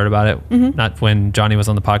just heard about it. Not when Johnny was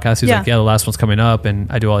on the podcast. He's like, yeah, the last one's coming up, and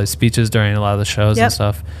I do all these speeches during a lot of the shows and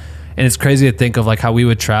stuff. And it's crazy to think of like how we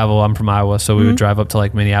would travel. I'm from Iowa, so we would drive up to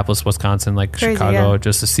like Minneapolis, Wisconsin, like crazy, Chicago,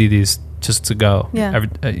 just to see these, just to go. Yeah.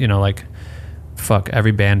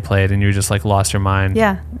 Every band played, and you just like lost your mind.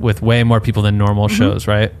 Yeah. With way more people than normal shows,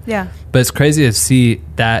 right? Yeah. But it's crazy to see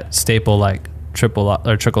that staple like trickle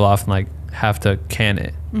off and like have to can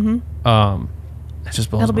it. It just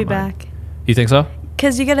blows my mind. It'll be back. You think so?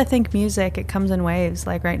 Because you got to think music. It comes in waves.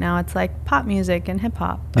 Like right now, it's like pop music and hip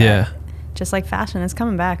hop. Yeah. Just like fashion, it's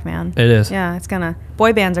coming back, man. It is. Yeah, it's gonna.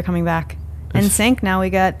 Boy bands are coming back. NSYNC, now we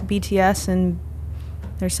got BTS, and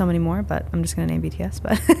there's so many more, but I'm just gonna name BTS.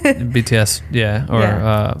 But BTS, yeah,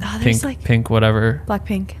 or Pink, whatever.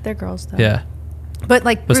 Blackpink, they're girls though. Yeah, But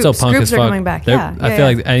like but still punk as groups are fuck. coming back. I feel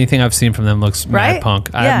like anything I've seen from them looks mad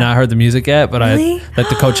punk. I have not heard the music yet, but really? like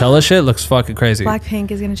the Coachella shit looks fucking crazy.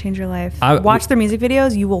 Blackpink is gonna change your life. Watch their music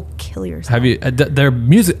videos, you will kill yourself. Have you their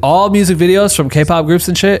music? All music videos from K-pop groups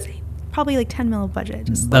and shit. Probably like 10 mil budget.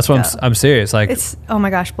 That's what I'm serious. Like it's oh my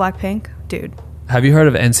gosh, Blackpink, dude. Have you heard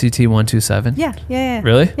of NCT 127? Yeah.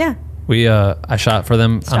 Really? Yeah. We I shot for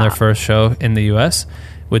them on their first show in the US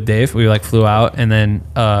with Dave. We like flew out and then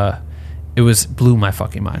it blew my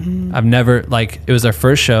fucking mind. I've never it was their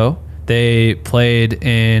first show. They played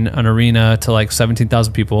in an arena to like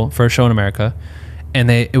 17,000 people, first show in America, and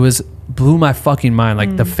blew my fucking mind.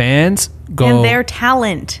 Like the fans go and their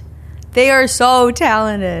talent. They are so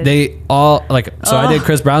talented. They all I did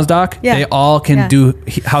Chris Brown's doc. Yeah. They all can do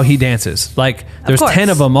how he dances. Like there's 10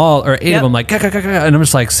 of them all or 8 of them like and I'm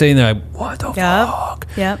just like sitting there like what the fuck.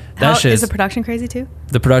 Yep. That shit is the production crazy too?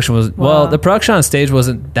 The production was the production on stage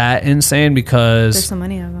wasn't that insane because there's so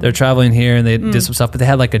many of them. They're traveling here and they did some stuff, but they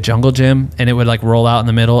had like a jungle gym and it would like roll out in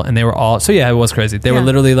the middle and they were all it was crazy. They were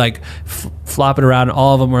literally like flopping around and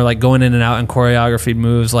all of them were like going in and out in choreography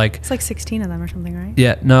moves it's like 16 of them or something, right?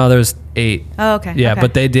 Yeah, no, there's 8. Oh, okay. Yeah, okay.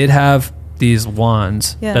 but they did have these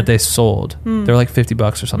wands that they sold. They were like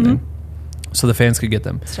 $50 or something. So the fans could get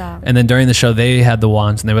them. Stop. And then during the show, they had the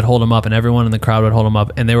wands and they would hold them up and everyone in the crowd would hold them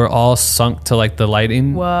up and they were all sunk to like the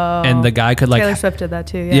lighting. Whoa. And the guy could like... Taylor Swift did that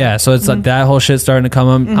too. Yeah, so it's like that whole shit starting to come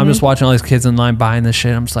up. I'm just watching all these kids in line buying this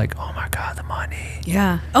shit. I'm just like, oh my God, the money.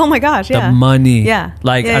 Yeah. Oh my gosh, yeah. The money. Yeah.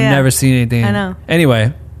 Like I've never seen anything. I know.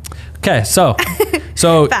 Anyway. Okay, so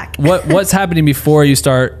Back. what's happening before you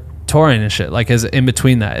start touring and shit? Like is it in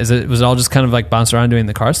between that? Was it all just kind of like bounce around doing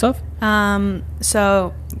the car stuff?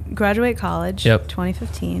 So graduate college, Yep.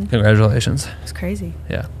 2015. Congratulations. It's crazy.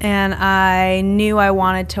 Yeah. And I knew I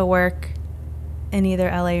wanted to work in either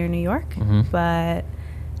LA or New York, but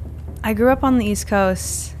I grew up on the East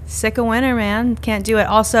Coast, sick of winter, man. Can't do it.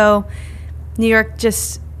 Also, New York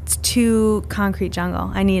it's too concrete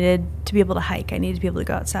jungle. I needed to be able to hike. I needed to be able to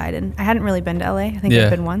go outside. And I hadn't really been to LA. I think I've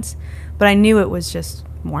been once. But I knew it was just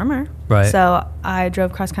warmer. Right. So I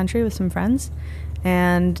drove cross country with some friends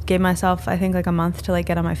and gave myself, I think, like a month to like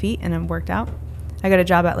get on my feet, and it worked out. I got a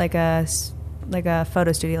job at like a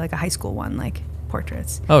photo studio, like a high school one, like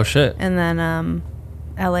portraits. Oh, shit. And then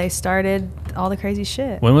LA started all the crazy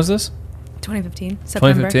shit. When was this? 2015.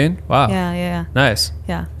 September. 2015? Wow. Yeah. Nice.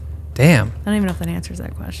 Yeah. Damn. I don't even know if that answers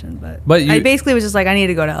that question, but you, I basically was just like, I need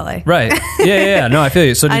to go to LA. Right. Yeah. No, I feel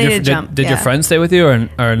you. So did your friends stay with you or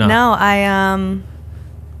not? No,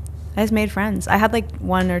 I just made friends. I had like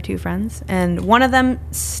 1 or 2 friends, and one of them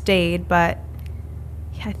stayed, but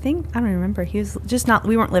I don't remember. He was just not.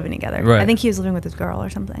 We weren't living together. Right. I think he was living with his girl or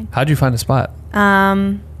something. How'd you find a spot?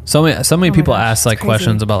 So many people ask like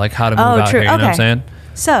questions about like how to move out true. here. You know what I'm saying?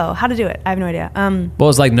 So how to do it? I have no idea. Well, it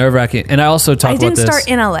was like nerve wracking, and I also talked about this. I didn't start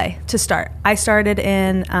in LA to start. I started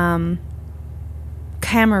in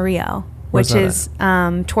Camarillo, which is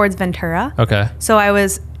towards Ventura. Okay. So I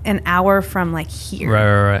was an hour from like here.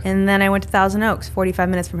 Right. And then I went to Thousand Oaks, 45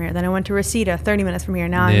 minutes from here. Then I went to Reseda, 30 minutes from here.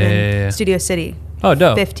 Now I'm in Studio City. Oh,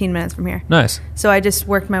 dope. 15 minutes from here. Nice. So I just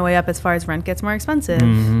worked my way up as far as rent gets more expensive.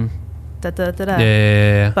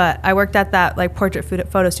 Yeah. But I worked at that like portrait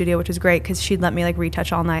photo studio, which was great because she'd let me like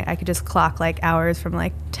retouch all night. I could just clock like hours from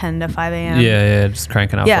like 10 to 5 a.m. Yeah, just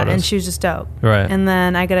cranking out photos. Yeah, and she was just dope. Right. And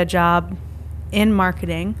then I got a job in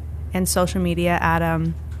marketing and social media at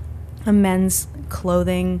a men's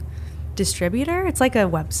clothing distributor. It's like a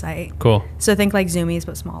website. Cool. So think like Zoomies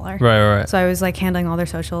but smaller. Right. So I was like handling all their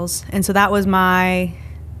socials, and so that was my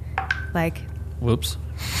like. Whoops.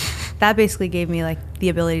 That basically gave me like the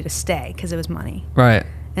ability to stay because it was money. Right.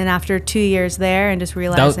 And after 2 years there, and just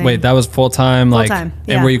realizing that was full time. Like, full-time,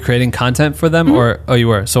 yeah. And were you creating content for them, or you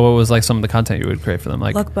were? So what was like some of the content you would create for them?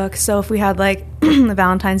 Like lookbooks. So if we had like the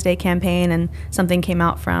Valentine's Day campaign and something came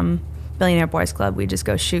out from Billionaire Boys Club, we'd just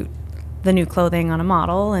go shoot the new clothing on a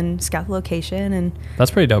model and scout the location, and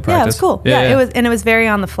that's pretty dope practice. Yeah, it was cool. Yeah, it was very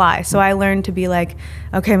on the fly. So I learned to be like,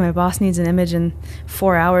 okay, my boss needs an image in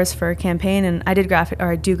 4 hours for a campaign, and I do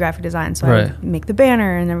graphic design, so I would make the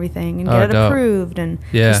banner and everything and get it approved, and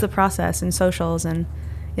just the process and socials, and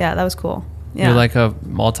that was cool. Yeah. You're like a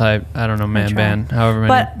man band, however many.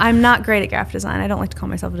 But I'm not great at graphic design. I don't like to call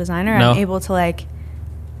myself a designer. No? I'm able to like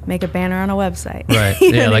make a banner on a website. Right.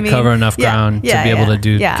 Yeah, like cover enough ground to be able to do.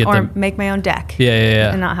 Yeah, or make my own deck.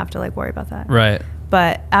 Yeah. And not have to like worry about that. Right.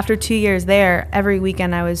 But after 2 years there, every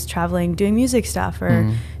weekend I was traveling, doing music stuff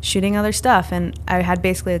or shooting other stuff. And I had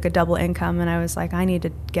basically like a double income. And I was like, I need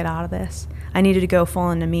to get out of this. I needed to go full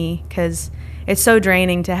into me because it's so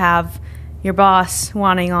draining to have your boss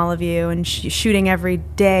wanting all of you and shooting every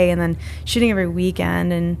day and then shooting every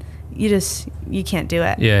weekend, and you can't do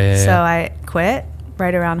it. So I quit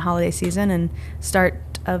right around holiday season, and start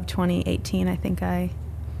of 2018 I think I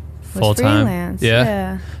was full-time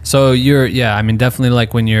freelance. So you're I mean, definitely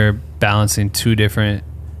like when you're balancing two different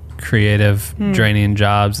creative draining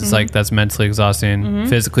jobs, it's like that's mentally exhausting,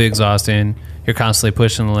 physically exhausting. You're constantly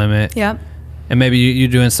pushing the limit. And maybe you're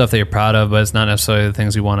doing stuff that you're proud of, but it's not necessarily the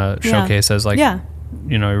things you want to showcase as like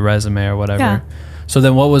you know, your resume or whatever. So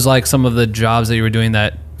then what was like some of the jobs that you were doing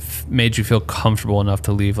that made you feel comfortable enough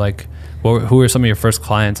to leave? Like who were some of your first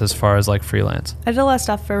clients as far as like freelance? I did a lot of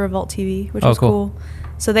stuff for Revolt TV, which was cool.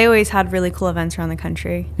 So they always had really cool events around the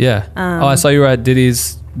country. I saw you were at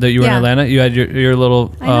Diddy's, that you were in Atlanta. You had your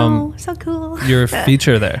little I know, so cool. your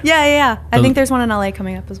feature there. I think there's one in LA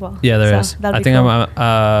coming up as well. There is. I think cool.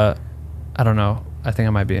 I don't know. I think I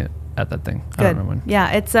might be at that thing. Good. I don't remember when.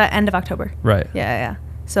 Yeah, it's end of October. Right. Yeah.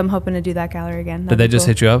 So I'm hoping to do that gallery again. Did they just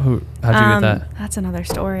hit you up? How'd you get that? That's another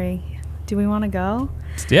story. Do we want to go?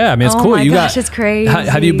 Yeah, I mean, it's cool. Oh my gosh, it's crazy.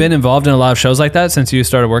 Have you been involved in a lot of shows like that since you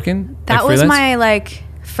started working? That was my like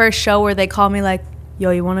first show where they called me like,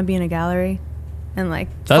 yo, you want to be in a gallery? And like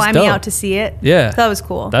fly me out to see it. Yeah. So that was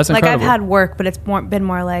cool. That's like incredible. I've had work, but it's been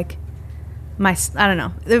more like I don't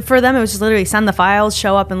know. For them, it was just literally send the files,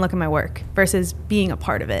 show up, and look at my work versus being a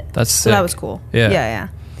part of it. That's so sick. that was cool. Yeah.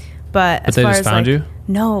 But as they far just as found you?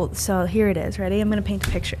 No. So here it is. Ready? I'm gonna paint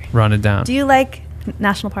a picture. Run it down. Do you like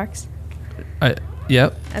national parks?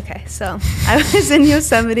 Yep. Okay, so I was in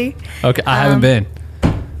Yosemite. Okay, I haven't been.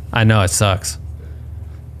 I know it sucks.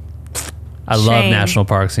 I love national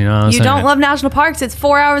parks. You know what I'm saying? You don't love national parks. It's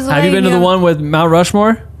 4 hours away. Have you been to the one with Mount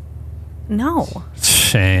Rushmore? No.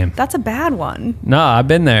 Shame. That's a bad one. No, I've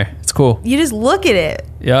been there. It's cool. You just look at it.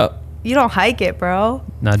 Yep. You don't hike it, bro.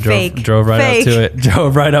 No, drove right up to it.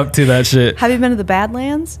 Drove right up to that shit. Have you been to the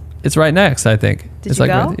Badlands? It's right next, I think. Did you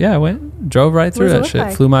go? I went. Drove right through that shit.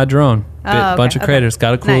 Like? Flew my drone. Oh, bunch of craters.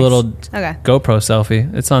 Got a cool little GoPro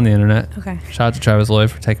selfie. It's on the internet. Okay. Shout out to Travis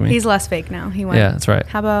Lloyd for taking me. He's less fake now. He went. Yeah, that's right.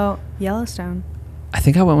 How about Yellowstone? I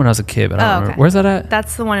think I went when I was a kid, but I don't remember. Where's that at?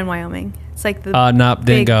 That's the one in Wyoming. It's like the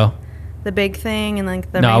didn't go. The big thing and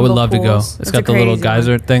like the I would love pools. to go. It's got the little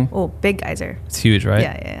geyser thing. Oh, big geyser. It's huge, right?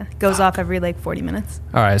 Yeah. Goes off every like 40 minutes.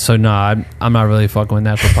 All right, so I'm not really fucking with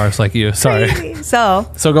national parks like you. Sorry. So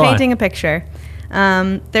go painting on. a picture.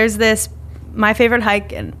 There's this. My favorite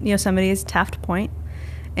hike in Yosemite is Taft Point,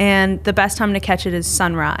 and the best time to catch it is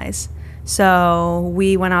sunrise. So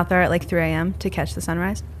we went out there at like 3 a.m. to catch the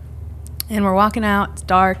sunrise. And we're walking out, it's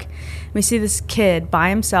dark. We see this kid by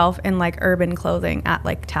himself in like urban clothing at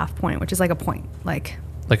like Taft Point, which is like a point, like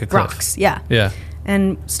a cliff. Rocks. Yeah.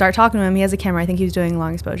 And start talking to him. He has a camera. I think he was doing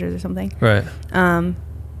long exposures or something. Right.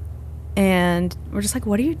 And we're just like,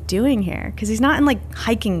 what are you doing here? Because he's not in like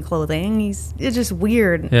hiking clothing. It's just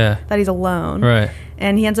weird that he's alone. Right.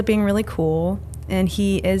 And he ends up being really cool. And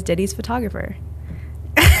he is Diddy's photographer.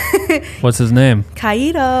 What's his name?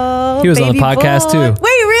 Kaito. He was on the podcast too. Wait,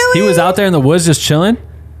 really? He was out there in the woods just chilling?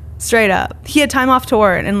 Straight up. He had time off to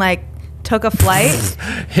work and like took a flight.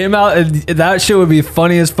 Him out, that shit would be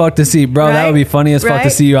funny as fuck to see, bro. Right? That would be funny as fuck to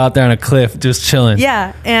see you out there on a cliff just chilling.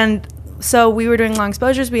 Yeah. And so we were doing long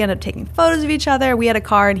exposures. We ended up taking photos of each other. We had a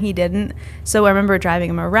car and he didn't. So I remember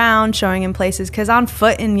driving him around, showing him places. Because on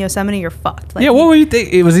foot in Yosemite, you're fucked. Like, what were you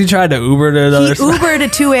thinking? Was he trying to Uber to another side? He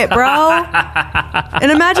Ubered to it, bro.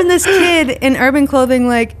 And imagine this kid in urban clothing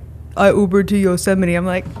like, I Ubered to Yosemite. I'm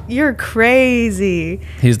like, you're crazy.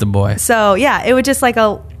 He's the boy. So yeah, it was just like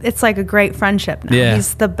it's like a great friendship now. Yeah.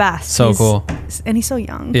 He's the best. So cool. And he's so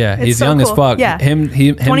young. Yeah, he's so young as fuck. Yeah. Him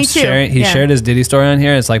 22. Shared his Diddy story on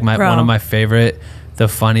here. It's like one of my favorite, the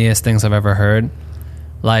funniest things I've ever heard.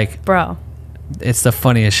 Like, bro, it's the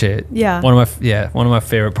funniest shit. Yeah. One of my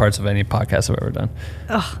favorite parts of any podcast I've ever done.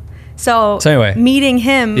 Ugh. So anyway, meeting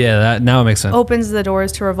him that now it makes sense. Opens the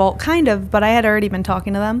doors to Revolt, kind of, but I had already been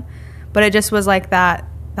talking to them. But it just was like that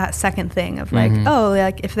second thing of like,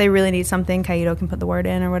 like if they really need something, Kaito can put the word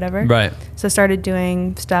in or whatever. Right. So I started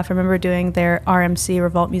doing stuff. I remember doing their RMC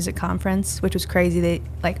Revolt Music Conference, which was crazy. They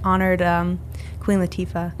like honored Queen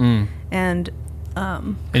Latifah. And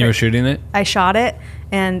you were shooting it? I shot it,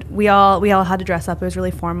 and we all had to dress up. It was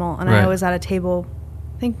really formal. And I was at a table,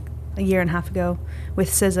 I think a year and a half ago, with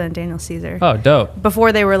SZA and Daniel Caesar. Oh, dope.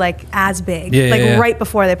 Before they were like as big. Right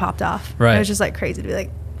before they popped off. Right. It was just like crazy to be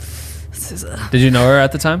like, SZA. Did you know her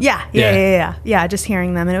at the time? Yeah, just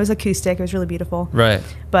hearing them. And it was acoustic. It was really beautiful. Right.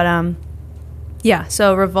 But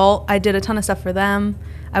so Revolt, I did a ton of stuff for them.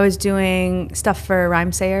 I was doing stuff for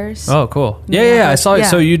Rhymesayers. Oh, cool. Yeah. I saw it.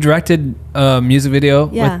 So you directed a music video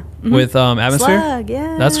with Atmosphere? Slug,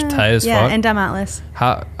 yeah. That's tight as fuck. Yeah, and Dumb Atlas.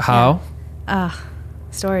 How? Yeah.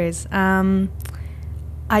 Stories. I mean,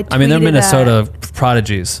 they're Minnesota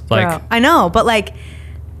prodigies. Like, bro, I know, but like,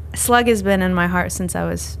 Slug has been in my heart since I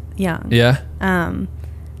was young. Yeah.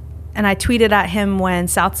 And I tweeted at him when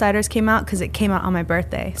Southsiders came out because it came out on my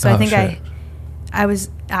birthday. So I think I was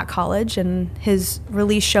at college and his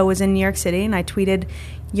release show was in New York City, and I tweeted,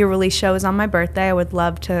 "Your release show is on my birthday. I would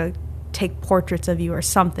love to take portraits of you or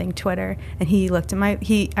something." Twitter. And he looked at I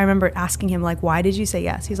remember asking him, like, "Why did you say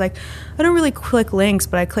yes?" He's like, "I don't really click links,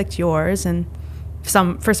 but I clicked yours, and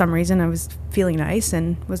for some reason I was feeling nice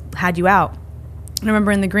and had you out." And I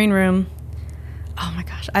remember in the green room, oh my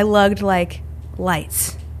gosh, I lugged like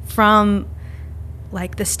lights from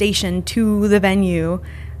like the station to the venue,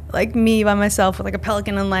 like me by myself with like a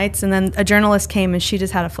Pelican and lights. And then a journalist came and she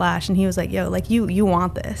just had a flash, and he was like, "Yo, like you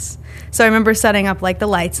want this." So I remember setting up like the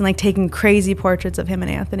lights and like taking crazy portraits of him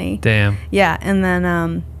and Anthony. Damn. Yeah. And then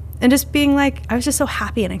and just being like, I was just so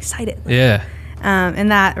happy and excited. Yeah.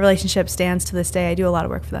 And that relationship stands to this day. I do a lot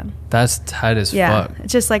of work for them. That's tight as fuck.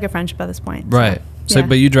 It's just like a friendship at this point. Right. So,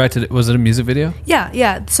 but you directed it. Was it a music video?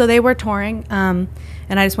 Yeah. So they were touring, and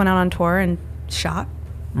I just went out on tour and shot.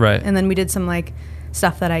 Right. And then we did some like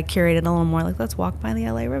stuff that I curated a little more, like let's walk by the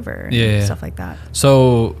LA River and stuff like that.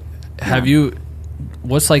 So have you,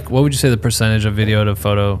 what would you say the percentage of video to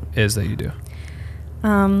photo is that you do?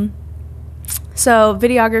 So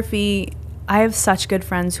videography, I have such good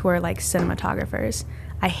friends who are like cinematographers.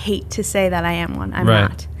 I hate to say that I am one. I'm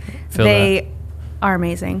not. They are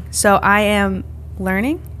amazing. So I am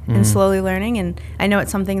learning and slowly learning, and I know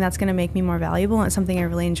it's something that's going to make me more valuable, and it's something I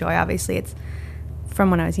really enjoy. Obviously, it's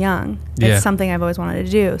from when I was young. It's something I've always wanted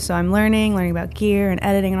to do. So I'm learning about gear and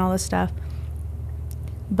editing and all this stuff.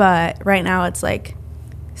 But right now it's like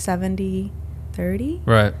 70-30.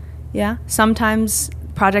 Right. Yeah. Sometimes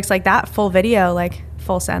projects like that, full video, like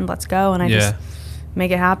full send, let's go, and I just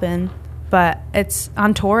make it happen. But it's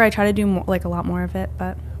on tour, I try to do more, like a lot more of it.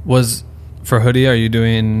 But for Hoodie, are you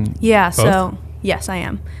doing both? So yes, I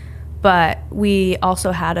am. But we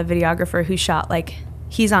also had a videographer who shot, like,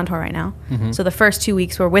 he's on tour right now. So the first 2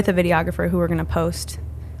 weeks were with a videographer who we're going to post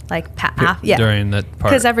like during that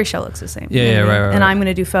part, because every show looks the same. Right. And I'm going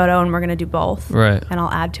to do photo, and we're going to do both. Right. And I'll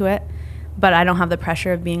add to it. But I don't have the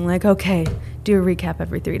pressure of being like, okay, do a recap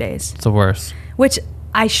every 3 days. It's the worst. Which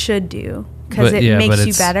I should do, because it makes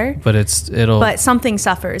you better. But something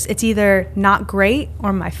suffers. It's either not great,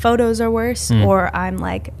 or my photos are worse, or I'm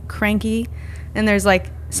like cranky, and there's like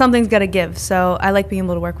something's got to give. So I like being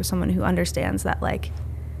able to work with someone who understands that, like,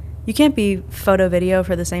 you can't be photo video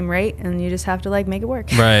for the same rate, and you just have to like make it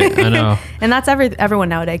work. Right. I know. And that's everyone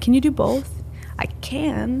nowadays. Can you do both? I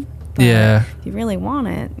can. But if you really want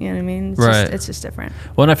it, you know what I mean? It's just different.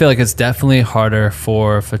 Well, and I feel like it's definitely harder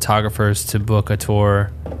for photographers to book a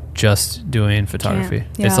tour just doing photography.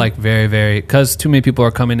 It's like very, very, because too many people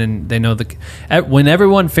are coming, and they know when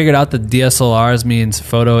everyone figured out that DSLRs means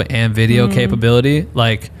photo and video capability,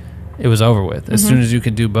 like it was over with. As soon as you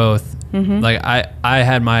can do both. Like I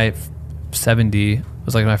had my 7D,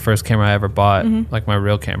 was like my first camera I ever bought, like my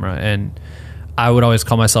real camera, and I would always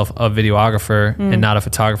call myself a videographer and not a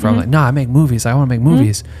photographer. I'm like, nah, I make movies. I want to make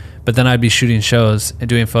movies. But then I'd be shooting shows and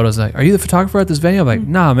doing photos. Like, are you the photographer at this venue? I'm like,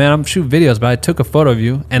 nah, man, I'm shooting videos, but I took a photo of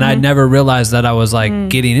you, and I never realized that I was like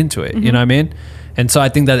getting into it. You know what I mean? And so I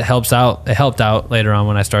think that it helped out later on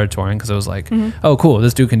when I started touring, because it was like, oh, cool,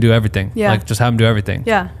 this dude can do everything. Yeah. Like, just have him do everything.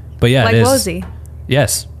 Yeah. But yeah, like it is. Wozy.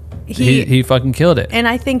 Yes. He fucking killed it. And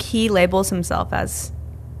I think he labels himself as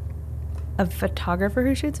a photographer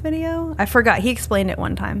who shoots video. I forgot. He explained it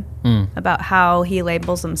one time about how he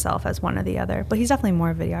labels himself as one or the other, but he's definitely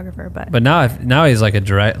more a videographer. But now he's like a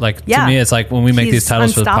direct. Like to me, it's like when we make these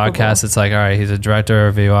titles for the podcast, it's like, all right, he's a director,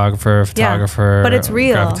 a videographer, a photographer. But it's real.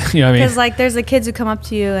 You know what I mean? Because like there's the kids who come up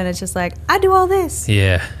to you and it's just like, I do all this.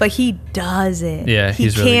 Yeah. But he does it. Yeah, he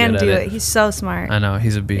can do it. He's so smart. I know,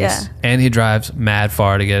 he's a beast. Yeah. And he drives mad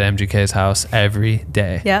far to get MGK's house every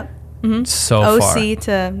day. Yep. So OC far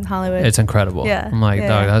to Hollywood. It's incredible. Yeah. I'm like,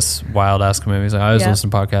 dog, that's wild ass commitment. He's like, I always listen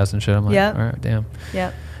to podcasts and shit. I'm like, all right, damn.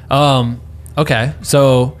 Yep. Okay.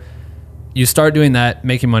 So you start doing that,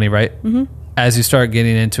 making money, right? As you start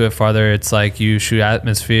getting into it farther, it's like you shoot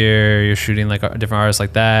Atmosphere, you're shooting like different artists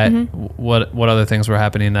like that. What other things were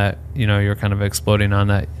happening that, you know, you're kind of exploding on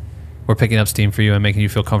that were picking up steam for you and making you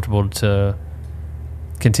feel comfortable to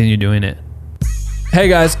continue doing it? Hey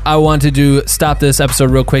guys, I wanted to stop this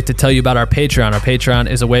episode real quick to tell you about our Patreon. Our Patreon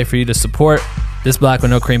is a way for you to support this Black with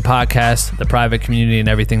No Cream podcast, the private community, and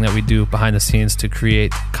everything that we do behind the scenes to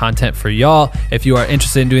create content for y'all. If you are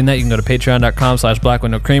interested in doing that, you can go to patreon.com/Black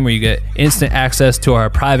with No Cream, where you get instant access to our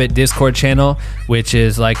private Discord channel, which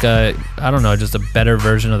is like just a better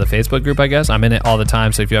version of the Facebook group, I guess. I'm in it all the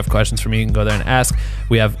time, so if you have questions for me, you can go there and ask.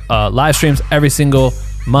 We have live streams every single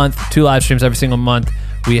month, 2 live streams every single month.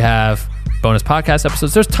 We have bonus podcast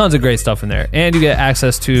episodes. There's tons of great stuff in there, and you get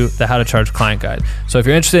access to the How to Charge client guide. So if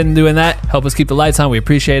you're interested in doing that, help us keep the lights on. We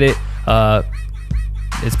appreciate it.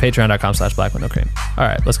 It's patreon.com/Black with No Cream. All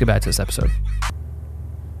right, let's get back to this episode,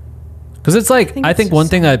 because it's like I think one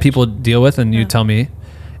thing that people deal with, and you tell me,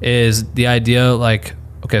 is the idea like,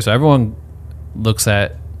 okay, so everyone looks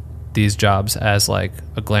at these jobs as like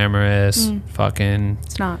a glamorous fucking.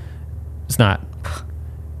 It's not.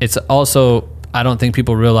 It's also, I don't think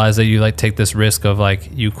people realize that you like take this risk of like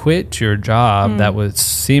you quit your job that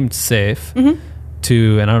seemed safe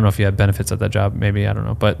to, and I don't know if you had benefits at that job, maybe, I don't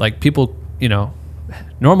know, but like people,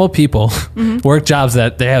 normal people work jobs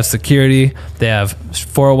that they have security, they have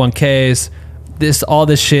 401ks, all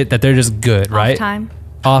this shit that they're just good, right?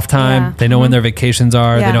 Off time. Yeah. They know when their vacations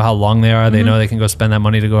are. Yeah. They know how long they are. They know they can go spend that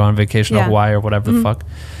money to go on vacation to Hawaii or whatever the fuck.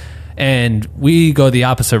 And we go the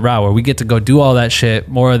opposite route, where we get to go do all that shit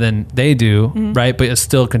more than they do, right? But it's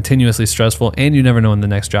still continuously stressful, and you never know when the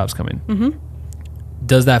next job's coming.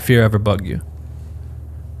 Does that fear ever bug you?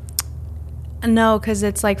 No, because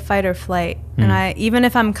it's like fight or flight. And even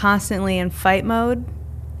if I'm constantly in fight mode,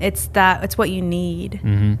 it's what you need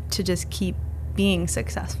to just keep being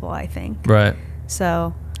successful, I think. Right.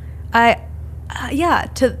 So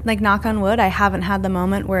to like knock on wood, I haven't had the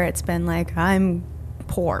moment where it's been like I'm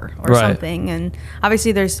poor or something, and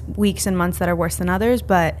obviously there's weeks and months that are worse than others,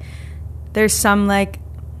 but there's some like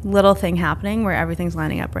little thing happening where everything's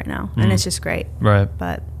lining up right now, and it's just great. Right.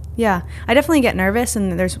 But yeah, I definitely get nervous,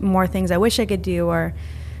 and there's more things I wish I could do, or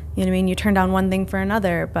you know what I mean, you turn down one thing for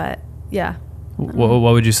another. But yeah, what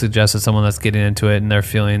would you suggest to someone that's getting into it and they're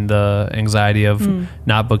feeling the anxiety of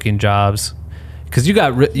not booking jobs? Because you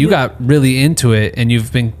got really into it, and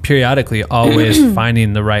you've been periodically always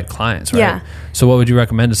finding the right clients, right? Yeah. So what would you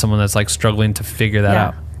recommend to someone that's like struggling to figure that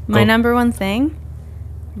out? My number one thing,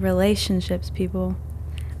 relationships, people.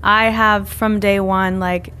 I have from day one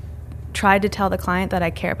like tried to tell the client that I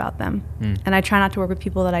care about them, and I try not to work with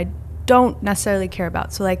people that I don't necessarily care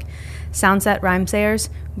about. So like Soundset Rhymesayers,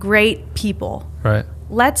 great people. Right.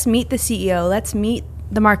 Let's meet the CEO. Let's meet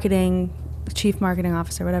the chief marketing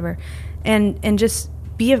officer, whatever. And just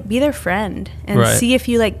be their friend, and see if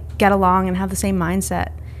you like get along and have the same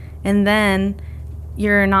mindset, and then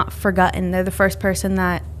you're not forgotten. They're the first person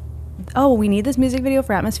that, we need this music video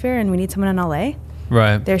for Atmosphere, and we need someone in LA.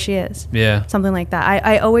 Right. There she is. Yeah. Something like that.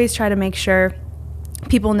 I always try to make sure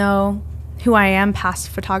people know who I am past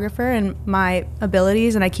photographer and my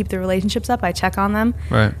abilities, and I keep the relationships up. I check on them.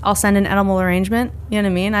 Right. I'll send an edible arrangement. You know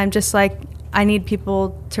what I mean? I'm just like, I need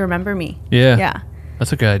people to remember me. Yeah. Yeah.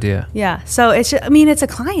 That's a good idea. Yeah. So it's a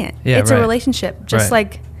client. Yeah, it's a relationship. Just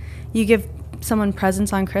like you give someone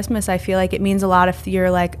presents on Christmas, I feel like it means a lot if you're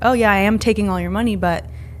like, oh yeah, I am taking all your money, but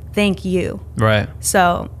thank you. Right.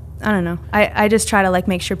 So I don't know. I just try to like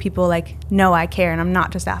make sure people like know I care, and I'm not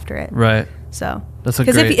just after it. Right. So that's a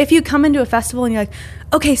great. Because if you come into a festival and you're like,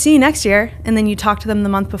 okay, see you next year, and then you talk to them the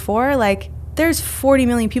month before, like there's 40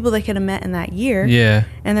 million people they could have met in that year. Yeah.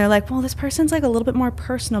 And they're like, well, this person's like a little bit more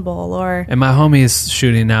personable, or... And my homie's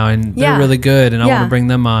shooting now, and they're really good, and I want to bring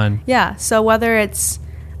them on. Yeah. So whether it's...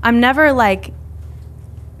 I'm never like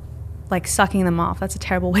sucking them off. That's a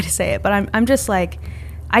terrible way to say it. But I'm just like...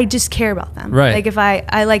 I just care about them. Right. Like if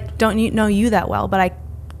I like don't know you that well, but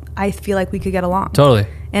I feel like we could get along. Totally.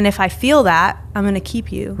 And if I feel that, I'm going to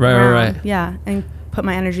keep you. Right. Yeah. And put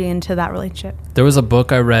my energy into that relationship. There was a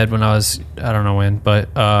book I read when I was, I don't know when, but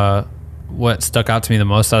what stuck out to me the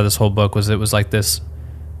most out of this whole book was it was like this,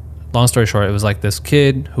 long story short, it was like this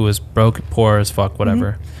kid who was broke, poor as fuck,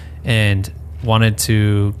 whatever, and wanted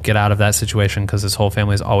to get out of that situation because his whole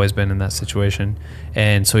family has always been in that situation.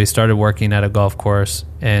 And so he started working at a golf course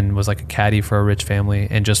and was like a caddy for a rich family,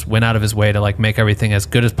 and just went out of his way to like make everything as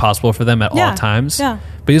good as possible for them at all times. Yeah.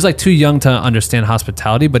 But he was like too young to understand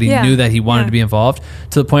hospitality, but he knew that he wanted to be involved,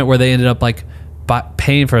 to the point where they ended up like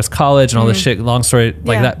paying for his college and all this shit. Long story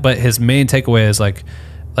like that. But his main takeaway is like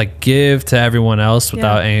give to everyone else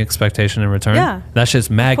without any expectation in return. Yeah. That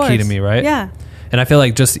shit's mad key to me, right? Yeah. And I feel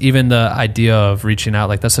like just even the idea of reaching out,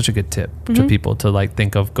 like that's such a good tip to people to like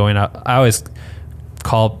think of going out. I always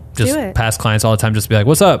call just past clients all the time, just to be like,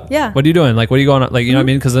 what's up? Yeah. What are you doing? Like, what are you going on? Like, you know what I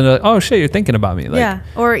mean? Because then they're like, oh shit, you're thinking about me. Like, yeah.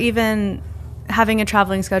 Or even having a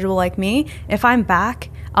traveling schedule like me, if I'm back,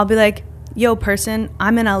 I'll be like, yo, person,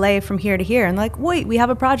 I'm in LA from here to here. And like, wait, we have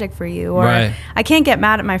a project for you. Or I can't get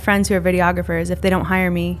mad at my friends who are videographers if they don't hire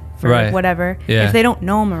me for whatever. Yeah. If they don't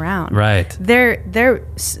know them around. Right.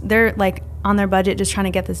 They're like on their budget just trying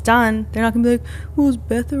to get this done. They're not going to be like, well, is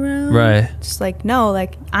Beth around? Right. Just like, no,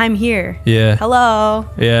 like, I'm here. Yeah. Hello.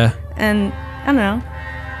 Yeah. And I don't know.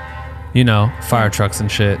 You know, fire trucks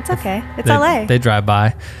and shit. It's okay. It's LA. They drive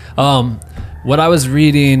by. What I was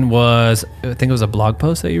reading was, I think it was a blog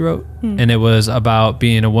post that you wrote, and it was about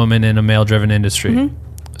being a woman in a male-driven industry.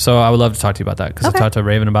 So I would love to talk to you about that, because I talked to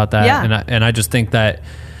Raven about that, and I just think that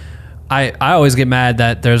I always get mad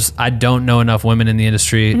that I don't know enough women in the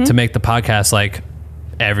industry to make the podcast like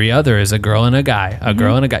every other is a girl and a guy, a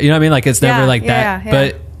girl and a guy. You know what I mean? Like it's never like that. Yeah.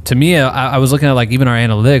 But to me, I was looking at like even our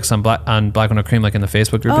analytics on Black with No Cream, like in the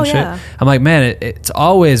Facebook group and shit. I'm like, man, it's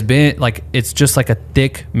always been like, it's just like a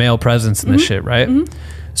thick male presence in this shit, right?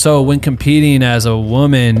 So when competing as a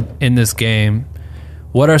woman in this game,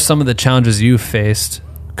 what are some of the challenges you faced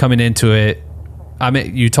coming into it? I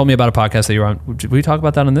mean, you told me about a podcast that you were on. Did we talk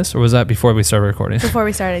about that on this, or was that before we started recording? Before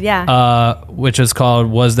we started, yeah. Which is called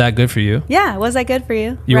Was That Good For You? Yeah, Was That Good For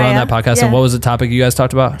You? You were on that podcast, and what was the topic you guys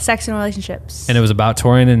talked about? Sex and relationships. And it was about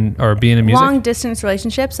touring or being in music? Long distance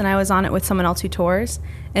relationships, and I was on it with someone else who tours,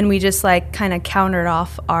 and we just like kind of countered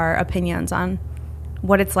off our opinions on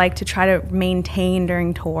what it's like to try to maintain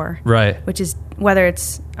during tour. Right. Which is whether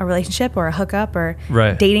it's a relationship or a hookup or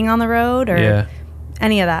dating on the road or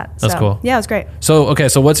any of that. That's cool. Yeah, it was great. So, okay,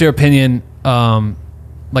 so what's your opinion?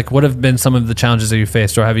 Like, what have been some of the challenges that you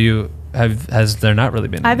faced, or has there not really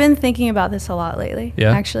been? I've been thinking about this a lot lately,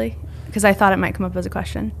 actually, because I thought it might come up as a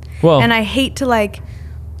question. Well, and I hate to like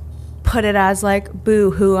put it as like, boo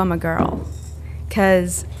hoo, I'm a girl,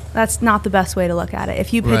 because that's not the best way to look at it.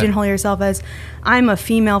 If you pigeonhole yourself as, I'm a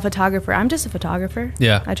female photographer, I'm just a photographer.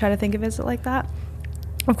 Yeah. I try to think of it like that.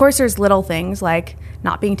 Of course, there's little things like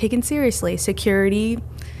not being taken seriously, security,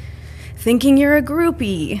 thinking you're a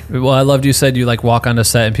groupie. Well, I loved you said you like walk on the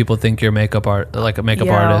set and people think you're a makeup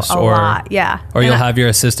artist, or lot. Yeah. Or you'll have your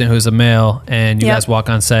assistant who's a male, and you guys walk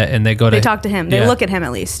on set and they talk to him. They look at him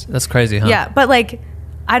at least. That's crazy, huh? Yeah, but like,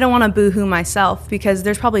 I don't want to boo-hoo myself, because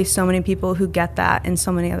there's probably so many people who get that in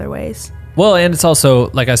so many other ways. Well, and it's also,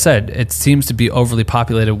 like I said, it seems to be overly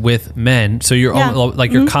populated with men. So you're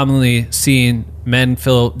you're commonly seeing men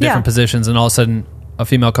fill different positions, and all of a sudden a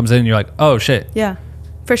female comes in and you're like, oh shit. Yeah,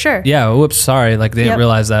 for sure. Yeah, whoops, sorry. Like they didn't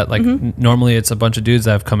realize that. Like normally it's a bunch of dudes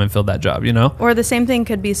that have come and filled that job, you know? Or the same thing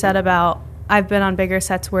could be said about, I've been on bigger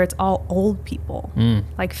sets where it's all old people,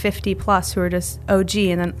 like 50 plus, who are just OG,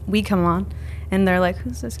 and then we come on and they're like,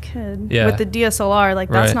 who's this kid? Yeah. With the DSLR, like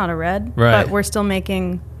that's not a red. Right. But we're still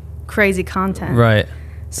making crazy content. Right.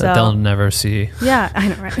 So that they'll never see. Yeah, I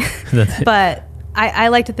know, right? But I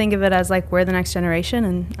like to think of it as like we're the next generation,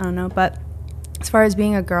 and I don't know. But as far as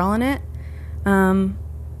being a girl in it,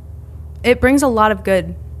 it brings a lot of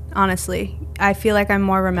good, honestly. I feel like I'm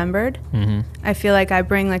more remembered. I feel like I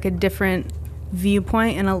bring like a different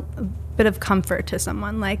viewpoint and a bit of comfort to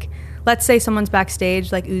someone. Like, let's say someone's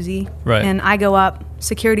backstage, like Uzi, and I go up,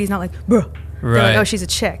 security's not like, bruh. They're like, oh, she's a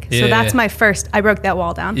chick. So that's my first, I broke that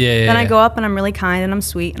wall down. Then I go up and I'm really kind and I'm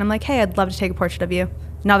sweet. And I'm like, hey, I'd love to take a portrait of you.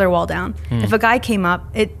 Another wall down. If a guy came up,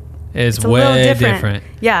 it's a way little different.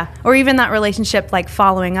 Yeah. Or even that relationship, like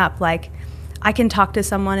following up. Like, I can talk to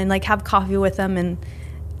someone and like have coffee with them, and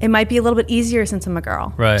it might be a little bit easier since I'm a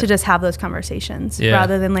girl to just have those conversations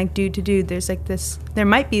rather than like dude to dude. There's like this, there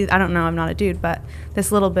might be, I don't know, I'm not a dude, but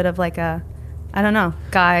this little bit of like a, I don't know,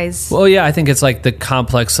 guys. Well, yeah, I think it's like the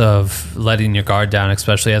complex of letting your guard down,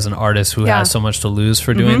 especially as an artist who has so much to lose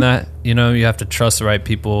for doing that. You know, you have to trust the right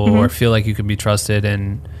people or feel like you can be trusted.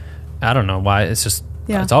 And I don't know why. It's just,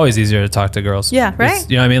 it's always easier to talk to girls. Yeah, right?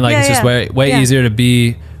 You know what I mean? Like, it's just way easier to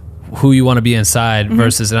be who you want to be inside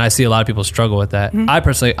versus, and I see a lot of people struggle with that. I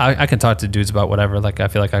personally, I can talk to dudes about whatever. Like, I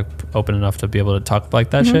feel like I'm open enough to be able to talk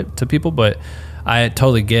like that shit to people, but I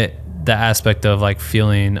totally get the aspect of like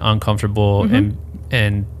feeling uncomfortable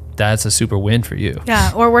and that's a super win for you.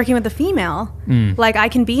 Yeah, or working with a female. Like, I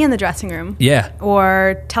can be in the dressing room. Yeah.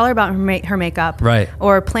 Or tell her about her makeup. Right.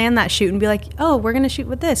 Or plan that shoot and be like, oh, we're going to shoot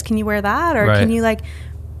with this. Can you wear that? Or can you like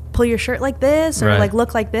pull your shirt like this? Or like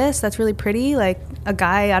look like this? That's really pretty. Like, a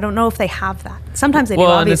guy, I don't know if they have that. Sometimes they do,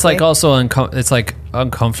 obviously. And it's like also it's like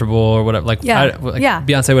uncomfortable or whatever. Like,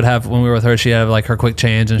 Beyonce would have, when we were with her, she had like her quick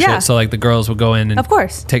change and shit. So like the girls would go in and of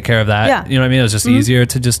course take care of that. Yeah. You know what I mean? It was just easier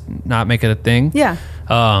to just not make it a thing. Yeah.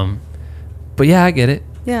 But yeah, I get it.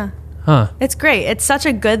 Yeah. Huh. It's great. It's such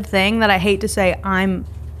a good thing that I hate to say I'm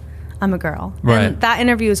I'm a girl. Right. And that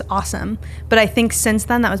interview is awesome. But I think since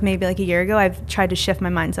then, that was maybe like a year ago, I've tried to shift my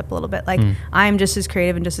mindset a little bit. Like, I'm just as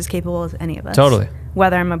creative and just as capable as any of us. Totally.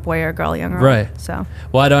 Whether I'm a boy or a girl, young or old. Right. So.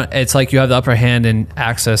 Well, it's like you have the upper hand in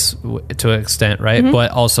access to an extent, right?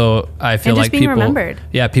 But also, I feel and just like being people, remembered.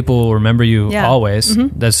 Yeah, people will remember you always.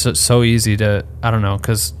 That's so easy to, I don't know,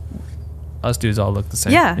 because us dudes all look the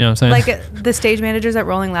same. Yeah. You know what I'm saying? Like the stage managers at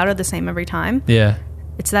Rolling Loud are the same every time. Yeah.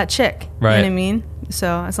 It's that chick. Right. You know what I mean?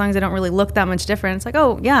 So as long as I don't really look that much different, it's like,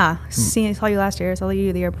 oh, yeah, I saw you last year. I saw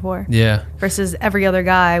you the year before. Yeah. Versus every other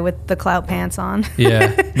guy with the clout pants on.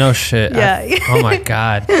 Yeah. No shit. Yeah. Oh, my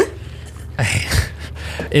God.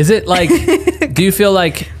 Is it like, do you feel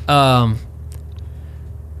like, I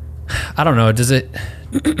don't know, does it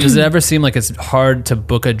ever seem like it's hard to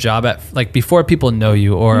book a job at, like, before people know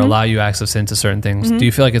you or allow you access into certain things? Do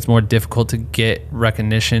you feel like it's more difficult to get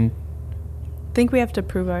recognition? I think we have to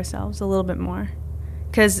prove ourselves a little bit more.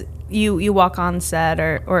 Because you walk on set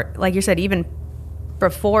or like you said, even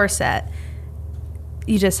before set,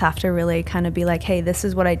 you just have to really kind of be like, hey, this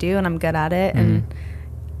is what I do and I'm good at it. And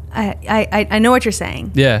I know what you're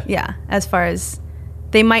saying. Yeah. Yeah. As far as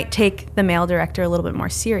they might take the male director a little bit more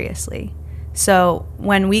seriously. So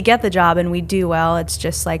when we get the job and we do well, it's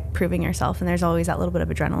just like proving yourself, and there's always that little bit of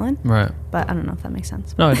adrenaline. Right. But I don't know if that makes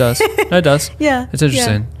sense. No, it does. It does. Yeah. It's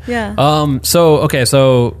interesting. Yeah.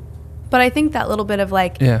 So but I think that little bit of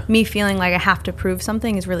like Yeah. me feeling like I have to prove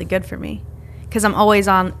something is really good for me, because I'm always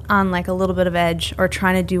on like a little bit of edge or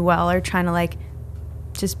trying to do well or trying to like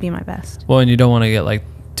just be my best. well, and you don't want to get like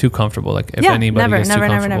too comfortable. Like if anybody gets too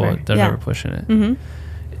comfortable, they're never pushing it.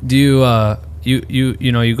 Mm-hmm. Do you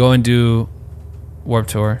you go and do Warped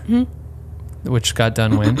Tour, which got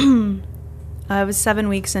done when? It was 7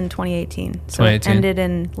 weeks in 2018. So it 2018. ended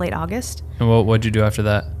in late August. And what'd you do after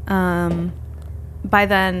that? By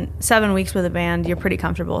then, 7 weeks with a band, you're pretty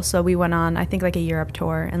comfortable. So we went on, I think, like a Europe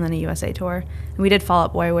tour and then a USA tour. And we did Fall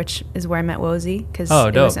Out Boy, which is where I met Wozy, because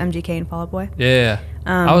it was MGK and Fall Out Boy. Yeah.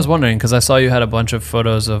 I was wondering, because I saw you had a bunch of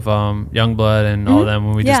photos of Youngblood and all them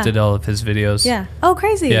when we just did all of his videos. Yeah. Oh,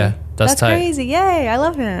 crazy. Yeah, that's tight. Crazy. Yay, I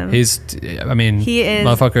love him. He is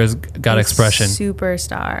motherfucker's got expression.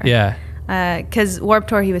 Superstar. Yeah. Because Warped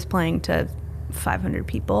Tour, he was playing to 500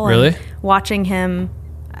 people. Really? And watching him,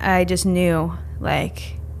 I just knew,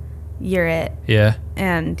 like, you're it. Yeah.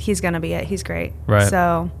 And he's going to be it. He's great. Right.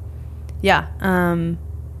 So, yeah.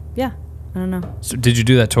 Yeah. I don't know. So did you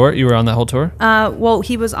do that tour? You were on that whole tour? Well,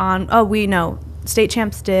 he was on, State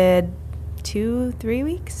Champs did 2-3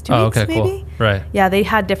 weeks? 2 weeks, okay, maybe? cool. Right. Yeah, they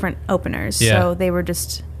had different openers. Yeah. So they were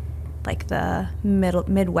just like the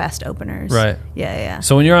Midwest openers. Right. Yeah.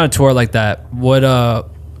 So when you're on a tour like that, what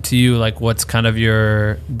to you, like, what's kind of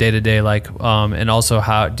your day-to-day like, and also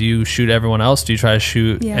how do you shoot everyone else? Do you try to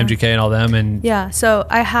shoot MGK and all them? And yeah, so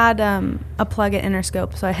I had a plug at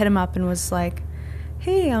Interscope, so I hit him up and was like,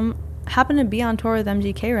 hey, I'm happen to be on tour with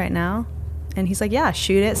MGK right now. And he's like, yeah,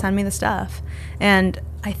 shoot it, send me the stuff. And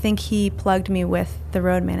I think he plugged me with the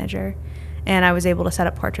road manager, and I was able to set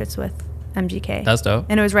up portraits with MGK. That's dope.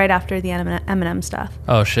 And it was right after the Eminem stuff.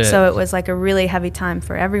 Oh, shit. So it was like a really heavy time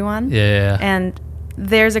for everyone. Yeah. And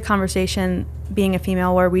there's a conversation, being a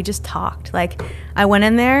female, where we just talked. Like, I went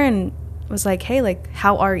in there and was like, hey, like,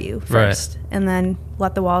 how are you first? Right. And then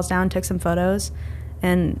let the walls down, took some photos,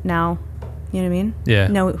 and now, you know what I mean? Yeah.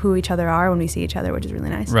 Know who each other are when we see each other, which is really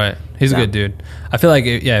nice. Right. He's a good dude. I feel like,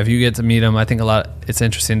 if you get to meet him, I think it's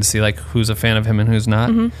interesting to see, like, who's a fan of him and who's not.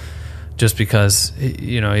 Mm-hmm. Just because,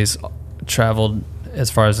 he's traveled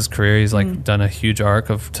as far as his career. He's, like, done a huge arc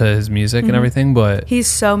to his music and everything, but... He's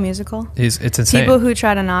so musical. It's insane. People who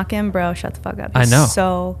try to knock him, bro, shut the fuck up. He's I know.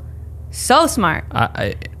 So smart.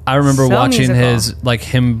 I remember watching musical.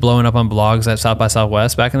 Him blowing up on blogs at South by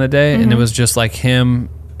Southwest back in the day, and it was just, like, him...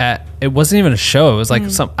 it wasn't even a show. It was like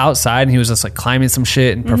some outside, and he was just like climbing some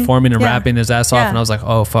shit and performing and rapping his ass off. And I was like,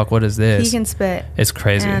 oh fuck, what is this? He can spit. It's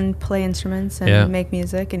crazy. And play instruments and make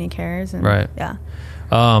music, and he cares. And right. Yeah.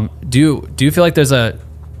 Do you feel like there's a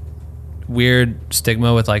weird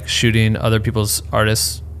stigma with like shooting other people's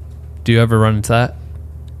artists? Do you ever run into that?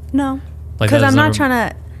 No. Because I'm not trying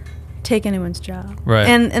to take anyone's job. Right.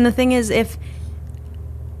 And the thing is,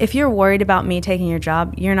 if you're worried about me taking your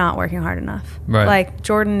job, you're not working hard enough. Right. Like,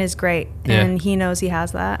 Jordan is great, and he knows he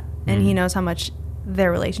has that, and he knows how much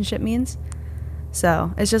their relationship means.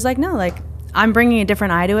 So it's just like, no, like, I'm bringing a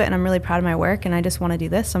different eye to it, and I'm really proud of my work, and I just want to do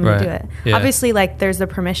this, so I'm going to do it. Yeah. Obviously, like, there's the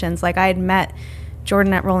permissions. Like, I had met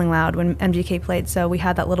Jordan at Rolling Loud when MGK played, so we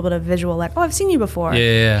had that little bit of visual, like, oh, I've seen you before.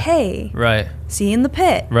 Yeah. Hey. Right. See you in the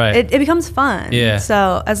pit. Right. It becomes fun. Yeah.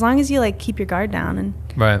 So as long as you, like, keep your guard down. And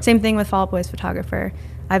right. Same thing with Fall Out Boy's photographer.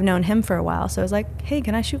 I've known him for a while. So I was like, hey,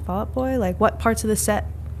 can I shoot Fall Out Boy? Like, what parts of the set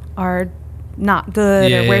are not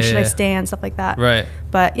good, or where should I stand, stuff like that. Right.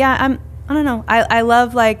 But yeah, I don't know. I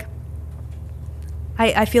love, like,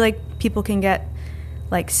 I feel like people can get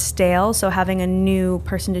like stale, so having a new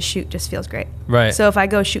person to shoot just feels great. Right. So if I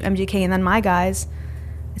go shoot MGK and then my guys,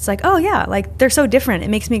 it's like, oh yeah, like they're so different. It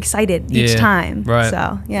makes me excited each time. Right.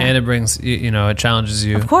 So yeah. And it brings, it challenges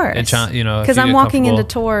you. Of course. Because I'm walking into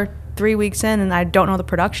tour 3 weeks in and I don't know the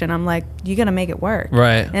production. I'm like, you got to make it work.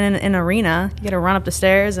 Right. And in an arena, you got to run up the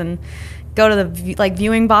stairs and go to the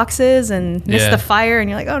viewing boxes and miss the fire, and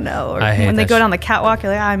you're like, oh no. Or when they go down the catwalk,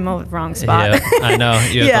 you're like, I'm in the wrong spot. Yeah, I know.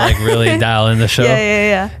 You have to like really dial in the show.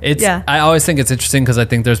 Yeah. I always think it's interesting because I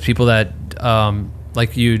think there's people that,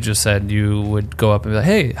 like you just said, you would go up and be like,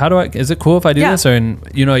 hey, is it cool if I do this? Or, and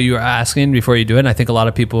you were asking before you do it. And I think a lot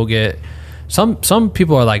of people get, some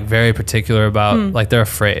people are like very particular about, like they're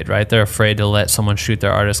afraid, right? They're afraid to let someone shoot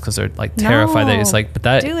their artist because they're like terrified that it's like, but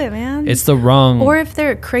that, do it, man. It's the wrong. Or if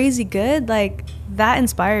they're crazy good, like that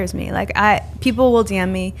inspires me. Like people will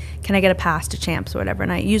DM me, can I get a pass to Champs or whatever?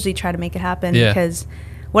 And I usually try to make it happen because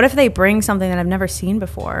what if they bring something that I've never seen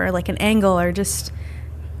before, or like an angle, or just,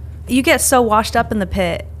 you get so washed up in the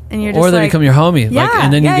pit and you're just or they become your homie,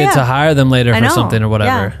 and then you get to hire them later for something or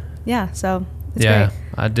whatever. Yeah. So it's great.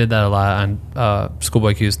 I did that a lot on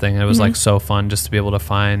Schoolboy Q's thing, and it was like so fun just to be able to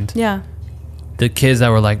find the kids that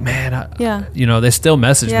were like, man, they still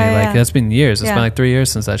message me like it's been years. It's been like 3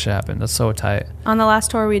 years since that shit happened. That's so tight. On the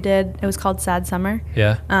last tour we did, it was called Sad Summer.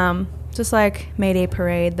 Yeah. Just like Mayday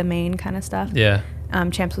Parade, the main kind of stuff. Yeah.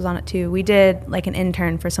 Champs was on it too. We did like an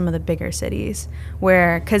intern for some of the bigger cities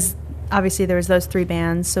because obviously there was those 3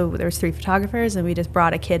 bands, so there was 3 photographers, and we just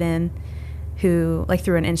brought a kid in who like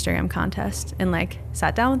threw an Instagram contest and like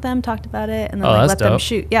sat down with them, talked about it, and then let them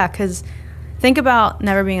shoot. Yeah, because think about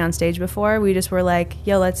never being on stage before. We just were like,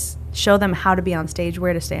 yo, let's show them how to be on stage,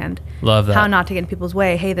 where to stand. Love that. How not to get in people's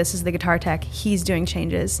way. Hey, this is the guitar tech. He's doing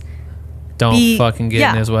changes. Don't fucking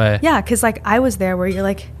get in his way. Yeah, because like I was there where you're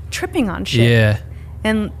like tripping on shit. Yeah.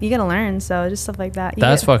 And you gotta learn, so just stuff like that.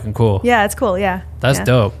 That's fucking cool. Yeah, it's cool, yeah. That's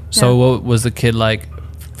dope. So what was the kid like,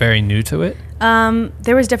 very new to it?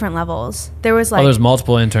 There was different levels. There was like... there's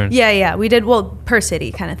multiple interns. Yeah. We did, per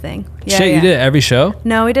city kind of thing. Yeah, you did every show?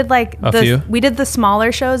 No, we did like... A few? We did the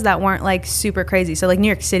smaller shows that weren't like super crazy. So like New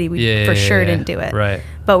York City, we for sure didn't do it. Right.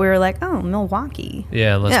 But we were like, oh, Milwaukee.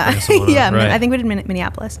 Yeah, let's bring someone else. Right. I think we did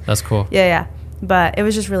Minneapolis. That's cool. Yeah. But it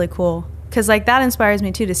was just really cool. Because like that inspires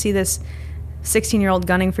me too, to see this 16-year-old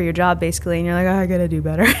gunning for your job basically, and you're like, oh, I gotta do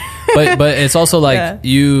better. but it's also like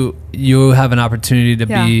you have an opportunity to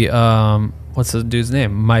be what's the dude's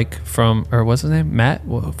name? Mike what's his name? Matt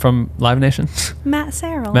from Live Nation? Matt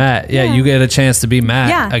Serrell. Matt, you get a chance to be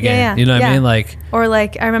Matt again. Yeah. You know what I mean? Like, or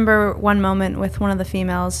like I remember one moment with one of the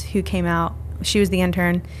females who came out. She was the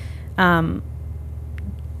intern.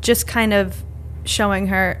 Just kind of showing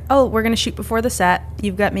her, oh, we're gonna shoot before the set.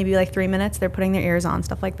 You've got maybe like 3 minutes. They're putting their ears on,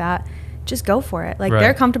 stuff like that. Just go for it. Like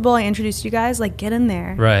they're comfortable. I introduced you guys. Like get in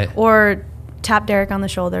there. Right. Or tap Derek on the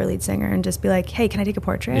shoulder, lead singer, and just be like, hey, can I take a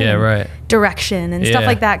portrait? Yeah, right. Direction and stuff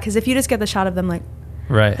like that. Because if you just get the shot of them like,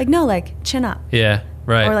 like no, like chin up. Yeah,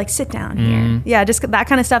 right. Or like sit down here. Yeah, just that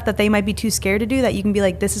kind of stuff that they might be too scared to do, that you can be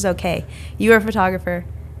like, this is okay. You are a photographer.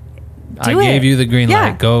 I gave you the green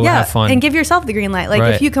light. Go have fun. And give yourself the green light.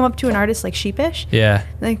 Like if you come up to an artist like sheepish,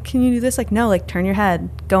 like, can you do this? Like, no, like turn your head,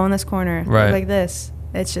 go in this corner, like this.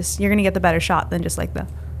 It's just, you're going to get the better shot than just like the...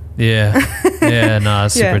 Yeah.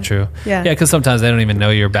 That's super true. Yeah, because sometimes they don't even know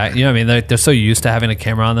you're back. You know what I mean? They're so used to having a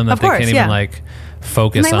camera on them that they can't even like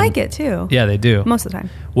focus on... And they like it too. Yeah, they do. Most of the time.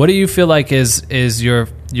 What do you feel like is your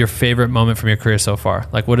favorite moment from your career so far?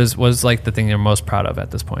 Like what is like the thing you're most proud of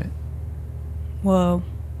at this point? Whoa.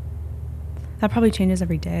 That probably changes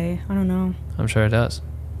every day. I don't know. I'm sure it does.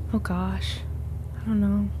 Oh gosh. I don't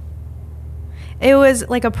know. It was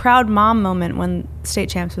like a proud mom moment when State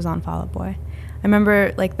Champs was on Fall Out Boy. I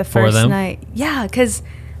remember like the first night. Yeah, because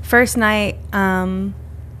first night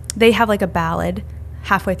they have like a ballad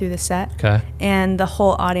halfway through the set. Okay. And the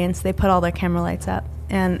whole audience, they put all their camera lights up.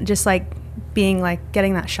 And just like being like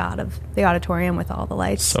getting that shot of the auditorium with all the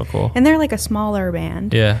lights. So cool. And they're like a smaller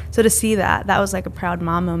band. Yeah. So to see that was like a proud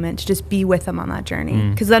mom moment, to just be with them on that journey.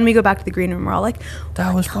 Because then we go back to the green room, we're all like,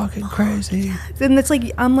 that was fucking crazy. Yeah. And it's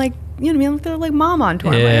like, I'm like, you know what I mean? They're like mom on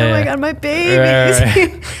tour. Yeah. I'm like, oh my God, my babies.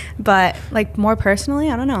 Right. But like more personally,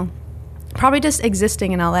 I don't know. Probably just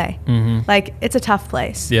existing in LA. Mm-hmm. Like it's a tough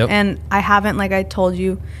place. Yep. And I haven't, like I told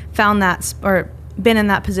you, found that or been in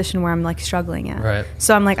that position where I'm like struggling at. Right.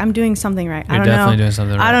 So I'm like, I'm doing something right. You're definitely doing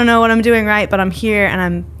something right. I don't know what I'm doing right, but I'm here and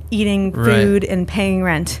I'm eating food and paying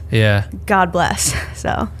rent. Yeah. God bless.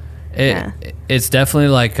 So it's definitely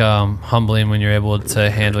like humbling when you're able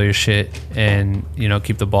to handle your shit and, you know,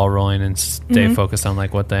 keep the ball rolling and stay focused on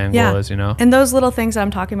like what the end goal is, you know? And those little things that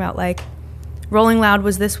I'm talking about, like Rolling Loud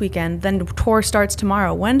was this weekend, then tour starts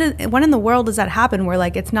tomorrow. When in the world does that happen where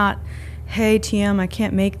like it's not, hey TM, I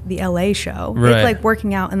can't make the LA show. Right. It's like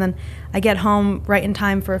working out, and then I get home right in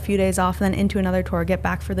time for a few days off, and then into another tour, get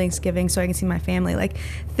back for Thanksgiving so I can see my family. Like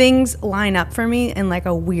things line up for me in like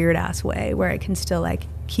a weird ass way where I can still like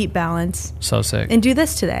keep balance. So sick. And do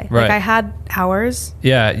this today. Right. Like I had hours.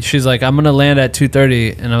 Yeah, she's like, I'm gonna land at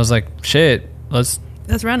 2:30, and I was like, shit, let's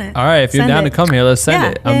run it. All right, if you're down to come here, let's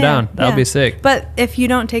send it. I'm down. That'll be sick. But if you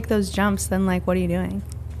don't take those jumps, then like what are you doing?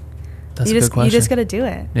 That's a good question. You just got to do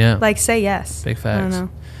it. Yeah. Like say yes. Big facts. I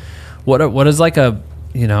don't know. What is like a,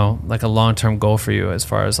 you know, like a long-term goal for you as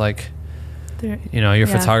far as like, you know, your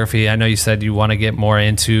photography? I know you said you want to get more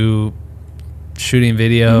into shooting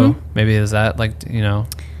video. Maybe is that like, you know?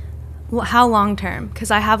 Well, how long term?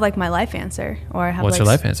 Because I have like my life answer, or I have. What's like, your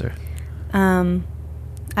life answer?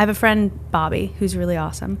 I have a friend, Bobby, who's really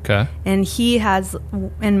awesome. Okay. And he has,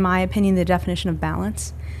 in my opinion, the definition of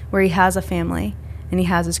balance, where he has a family and he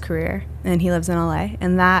has his career and he lives in LA.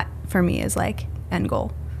 And that, for me, is like end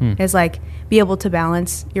goal. Is like be able to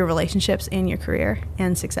balance your relationships and your career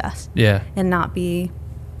and success. Yeah. And not be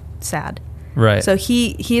sad. Right. So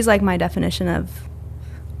he's like my definition of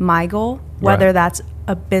my goal, whether that's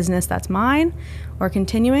a business that's mine or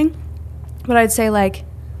continuing. But I'd say like,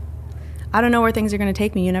 I don't know where things are going to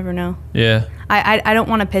take me. You never know. Yeah. I don't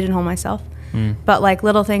want to pigeonhole myself. But like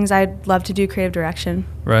little things, I'd love to do creative direction.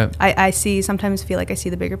 Right. I sometimes feel like I see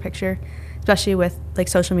the bigger picture, especially with like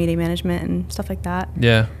social media management and stuff like that.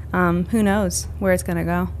 Yeah. Who knows where it's going to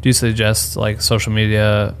go. Do you suggest like social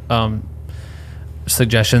media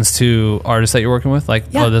suggestions to artists that you're working with? Like,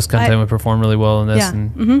 this content would perform really well in this. Yeah.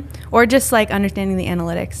 And Or just like understanding the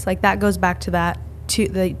analytics. Like that goes back to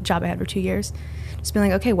the job I had for 2 years. Just being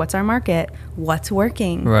like, okay, what's our market? What's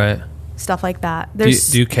working? Right. Stuff like that. Do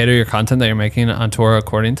you cater your content that you're making on tour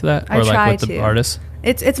according to that? Or like with the artists?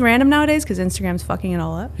 It's random nowadays because Instagram's fucking it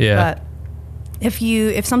all up. Yeah. But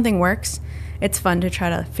if something works, it's fun to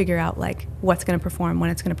try to figure out like what's going to perform,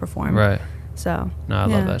 when it's going to perform. Right. So. No, I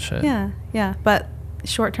love that shit. Yeah, yeah. But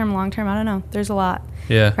short term, long term, I don't know. There's a lot.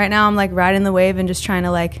 Yeah. Right now I'm like riding the wave and just trying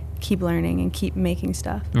to like keep learning and keep making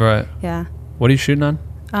stuff. Right. Yeah. What are you shooting on?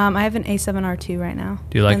 I have an A7R2 right now.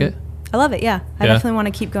 Do you like it? I love it, yeah. I definitely want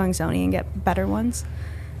to keep going Sony and get better ones.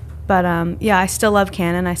 But I still love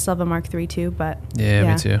Canon. I still have a Mark III too, but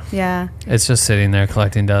yeah, me too. Yeah. It's just sitting there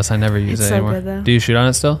collecting dust. I never use it anymore. It's so good, though. Do you shoot on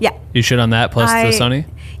it still? Yeah. You shoot on that plus the Sony?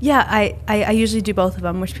 Yeah, I usually do both of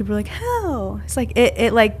them, which people are like, how? It's like,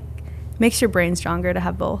 it like makes your brain stronger to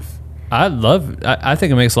have both. I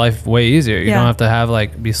think it makes life way easier. You don't have to have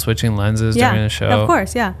like be switching lenses during a show. Of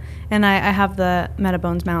course, yeah. And I have the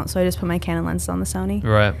Metabones mount, so I just put my Canon lenses on the Sony.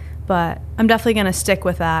 Right. But I'm definitely going to stick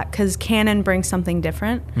with that because Canon brings something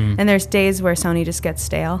different. And there's days where Sony just gets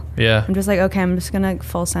stale. Yeah. I'm just like, okay, I'm just going to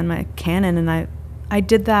full send my Canon. And I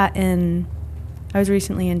did that I was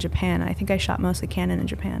recently in Japan. I think I shot mostly Canon in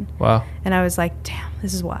Japan. Wow. And I was like, damn,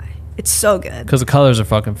 this is why. It's so good. Because the colors are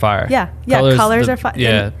fucking fire. Yeah. Colors are fire.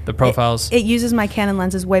 Yeah, the profiles. It uses my Canon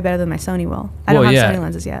lenses way better than my Sony will. I don't have Sony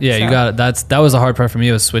lenses yet. Yeah, so. You got it. That was the hard part for me,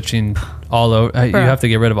 was switching all over. You have to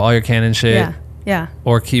get rid of all your Canon shit. Yeah. Yeah.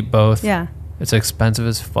 Or keep both. Yeah. It's expensive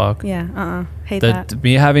as fuck. Yeah. Hate that.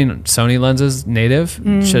 Me having Sony lenses native,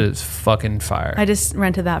 shit is fucking fire. I just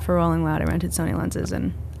rented that for Rolling Loud. I rented Sony lenses,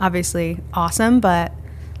 and obviously awesome, but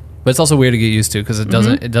it's also weird to get used to because it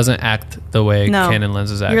doesn't act the way Canon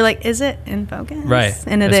lenses act. You're like, is it in focus? Right.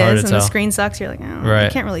 And it is, and the screen sucks. You're like, oh, I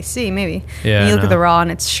can't really see, maybe. Yeah. And you look at the RAW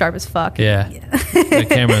and it's sharp as fuck. Yeah. The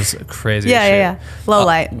camera's crazy. Yeah. Low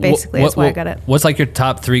light, basically. That's why I got it. What's like your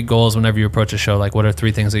top 3 goals whenever you approach a show? Like, what are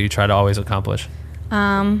 3 things that you try to always accomplish?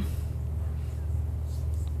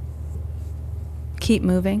 Keep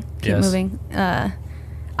moving. Keep moving.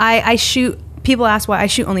 I shoot. People ask why I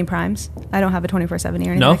shoot only primes. I don't have a 24/7 or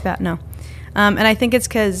anything like that. No. And I think it's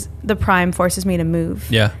because the prime forces me to move.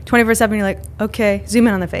 Yeah. 24/7, you're like, okay, zoom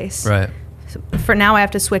in on the face. Right. So for now, I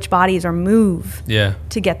have to switch bodies or move. Yeah.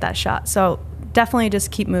 To get that shot. So definitely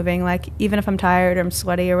just keep moving. Like even if I'm tired or I'm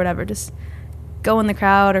sweaty or whatever, just go in the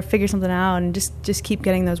crowd or figure something out and just keep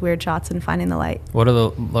getting those weird shots and finding the light. What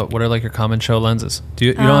are like your common show lenses?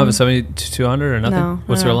 You don't have a 70-200 or nothing? No.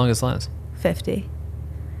 What's your longest lens? 50.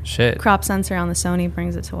 Shit. Crop sensor on the Sony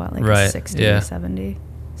brings it to what, like 60, 70.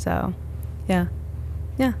 So, yeah.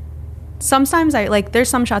 Sometimes there's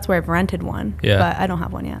some shots where I've rented one, but I don't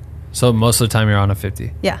have one yet. So most of the time you're on a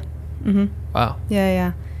 50? Yeah. Mm-hmm. Wow.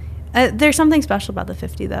 Yeah. There's something special about the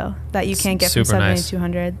 50 though that you can't get from 70 to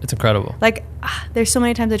 200. It's incredible. Like, there's so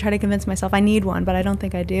many times I try to convince myself I need one, but I don't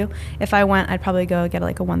think I do. If I went, I'd probably go get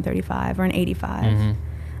like a 135 or an 85.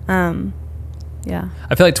 Yeah.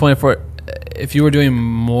 I feel like 24. If you were doing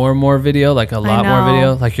more video, like a lot more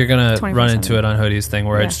video, like you're gonna run into it on Hoodie's thing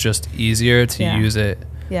where it's just easier to use it.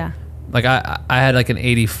 Yeah. Like I had like an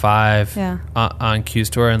 85 on Q's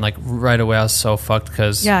tour, and like right away I was so fucked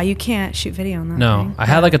because you can't shoot video on that. No, I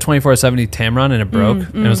had like a 24-70 Tamron and it broke.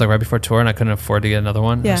 And it was like right before tour, and I couldn't afford to get another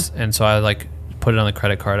one. Yeah. And so I like put it on the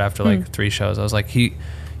credit card after like 3 shows. I was like,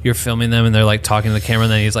 you're filming them, and they're like talking to the camera,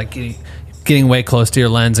 and then he's like getting way close to your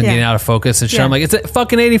lens and getting out of focus and shit. I'm like, it's a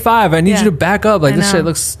fucking 85. I need you to back up. Like, this shit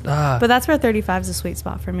looks... But that's where 35 is a sweet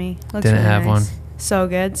spot for me. Looks Didn't really have nice. one. So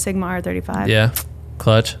good. Sigma R35. Yeah.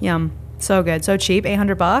 Clutch. Yum. So good. So cheap.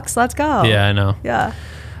 $800. Let's go. Yeah, I know. Yeah.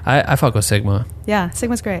 I fuck with Sigma. Yeah.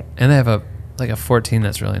 Sigma's great. And they have a 14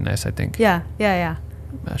 that's really nice, I think. Yeah.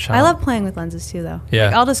 I love playing with lenses too, though. Yeah.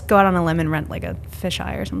 Like, I'll just go out on a limb and rent like a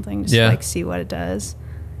fisheye or something. Just to, like see what it does.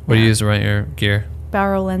 What do you use to rent your gear?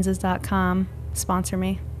 BarrowLenses.com. Sponsor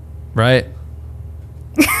me. Right.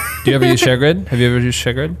 Do you ever use ShareGrid? Have you ever used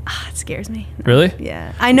ShareGrid? It scares me. No. Really?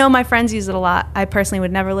 Yeah. I know my friends use it a lot. I personally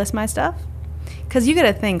would never list my stuff. Because you got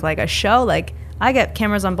to think, like a show, like I get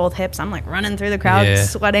cameras on both hips. I'm like running through the crowd,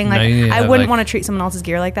 sweating. Like I wouldn't want to treat someone else's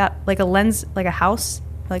gear like that. Like a lens, like a house,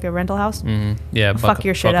 like a rental house. Yeah. Fuck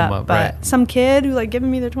your shit up. But some kid who like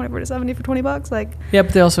giving me their 24-70 for $20, like. Yeah,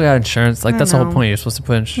 but they also got insurance. Like that's the whole point. You're supposed to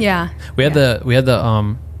put insurance. Yeah. We had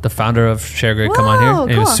the founder of ShareGrid come on here.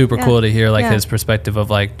 And it was super cool to hear like his perspective of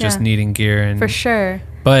like just needing gear and for sure.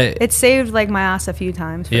 But it saved like my ass a few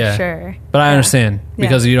times for sure. But I understand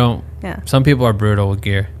because you don't. Yeah. Some people are brutal with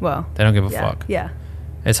gear. Well, they don't give a fuck. Yeah.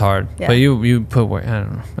 It's hard. Yeah. But you put work. I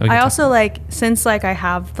don't know. I also like since like I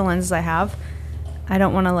have the lenses I have, I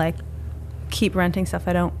don't want to like keep renting stuff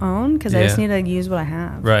I don't own because I just need to use what I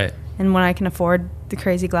have. Right. And when I can afford the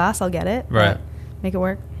crazy glass, I'll get it. Right. Make it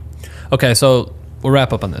work. Okay, so we'll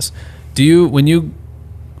wrap up on this. Do you, when you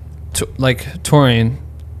like touring,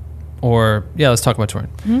 or let's talk about touring.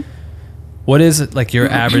 Mm-hmm. What is like your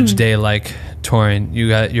average day like touring?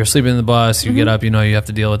 You're sleeping in the bus. You get up. You have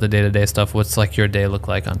to deal with the day-to-day stuff. What's like your day look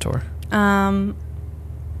like on tour?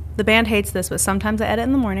 The band hates this, but sometimes I edit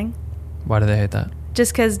in the morning. Why do they hate that?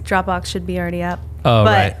 Just because Dropbox should be already up. Oh,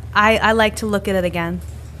 but right. I like to look at it again.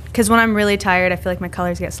 Because when I'm really tired, I feel like my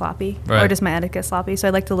colors get sloppy. Right. Or just my edit gets sloppy. So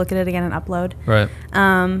I like to look at it again and upload. Right.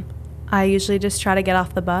 I usually just try to get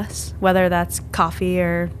off the bus, whether that's coffee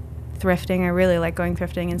or thrifting. I really like going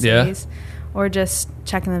thrifting in cities. Or just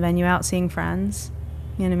checking the venue out, seeing friends.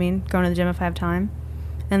 You know what I mean? Going to the gym if I have time.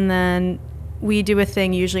 And then we do a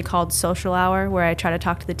thing usually called social hour where I try to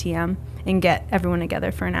talk to the TM and get everyone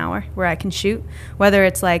together for an hour where I can shoot. Whether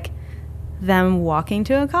it's like them walking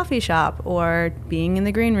to a coffee shop or being in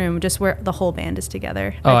the green room, just where the whole band is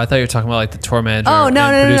together. Oh, I thought you were talking about like the tour manager and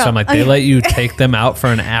producer. No. I'm like, they let you take them out for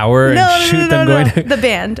an hour and shoot them going to... The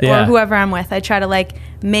band or whoever I'm with. I try to like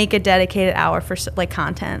make a dedicated hour for like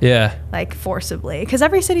content. Yeah. Like forcibly. Because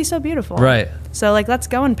every city's so beautiful. Right. So like, let's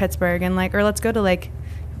go in Pittsburgh and like, or let's go to like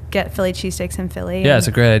get Philly cheesesteaks in Philly. Yeah, it's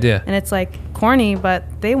a great idea. And it's like corny, but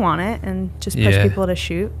they want it and just push people to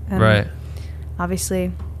shoot. And right.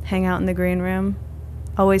 Obviously hang out in the green room.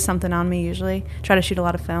 Always something on me usually. Try to shoot a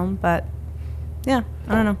lot of film, but yeah,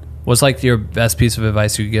 I don't know. What's like your best piece of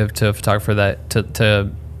advice you give to a photographer that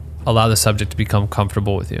to allow the subject to become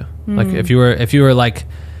comfortable with you? Like if you were like,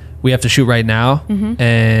 we have to shoot right now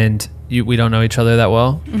and we don't know each other that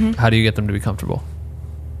well, how do you get them to be comfortable?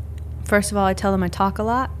 First of all, I tell them I talk a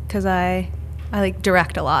lot because I like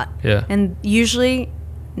direct a lot. Yeah. And usually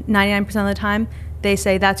 99% of the time they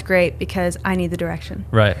say that's great because I need the direction.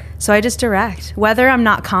 Right. So I just direct. Whether I'm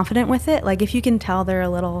not confident with it, like if you can tell they're a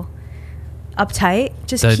little uptight,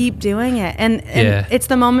 just keep doing it. And it's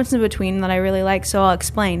the moments in between that I really like. So I'll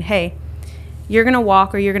explain, hey, you're going to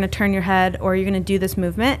walk or you're going to turn your head or you're going to do this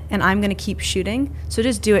movement and I'm going to keep shooting. So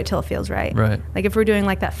just do it till it feels right. Right. Like if we're doing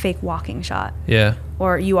like that fake walking shot. Yeah.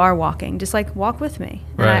 Or you are walking, just like walk with me.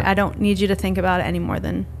 And right. I don't need you to think about it any more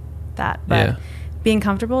than that. But being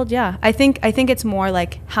comfortable, I think it's more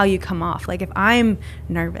like how you come off. Like if I'm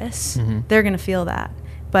nervous, they're going to feel that.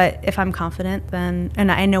 But if I'm confident, then, and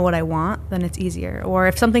I know what I want, then it's easier. Or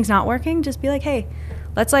if something's not working, just be like, hey,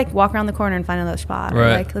 let's like walk around the corner and find another spot. Right.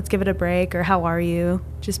 Or like, let's give it a break. Or how are you?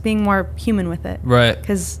 Just being more human with it. Right.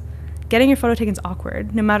 Because getting your photo taken is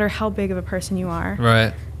awkward, no matter how big of a person you are.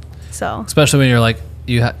 Right. So. Especially when you're like,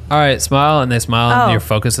 all right, smile, and they smile, and your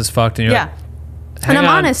focus is fucked, and you're like, and I'm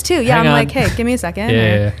honest too. Yeah, I'm like, hey, give me a second.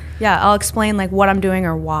 Yeah. I'll explain like what I'm doing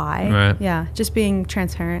or why. Right. Yeah, just being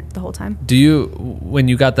transparent the whole time. Do you, when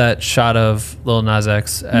you got that shot of Lil Nas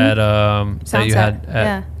X at that you had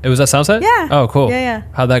at, it was at Soundset? Yeah. Oh, cool. Yeah.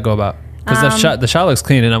 How'd that go about? Because the shot looks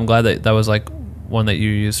clean, and I'm glad that was like one that you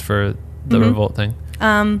used for the Revolt thing.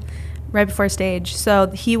 Right before stage. So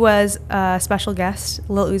he was a special guest.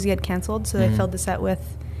 Lil Uzi had canceled, so they filled the set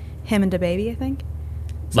with him and DaBaby, I think.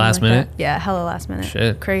 Last minute? Yeah, hella last minute.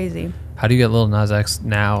 Shit. Crazy. How do you get Lil Nas X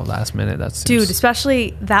now last minute? That's Dude,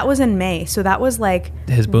 especially that was in May, so that was like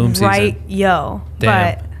his boom season. Right, yo.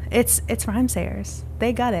 Damn. But it's Rhymesayers.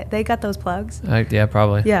 They got it. They got those plugs. Yeah,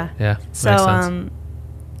 probably. Yeah. So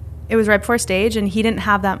it was right before stage, and he didn't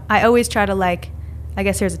have that. I always try to like, I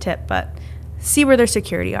guess here's a tip, but see where their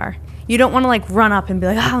security are. You don't want to like run up and be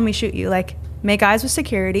like, let me shoot you. Like, make eyes with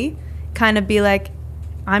security. Kind of be like,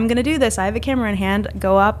 I'm gonna do this. I have a camera in hand.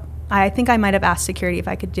 Go up. I think I might have asked security if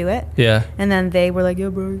I could do it. Yeah. And then they were like, "Yo,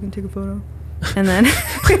 bro, you can take a photo." And then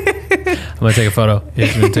I'm gonna take a photo. Yeah,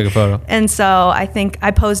 I'm gonna take a photo. And so I think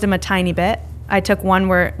I posed him a tiny bit. I took one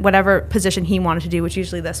where whatever position he wanted to do, which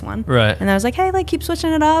usually this one. Right. And I was like, "Hey, like keep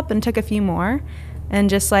switching it up," and took a few more, and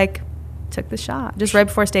just like took the shot. Just right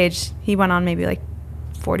before stage, he went on maybe like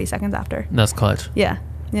 40 seconds after. That's clutch. Yeah.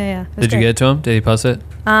 Did you get it to him? Did he post it?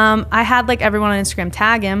 I had like everyone on Instagram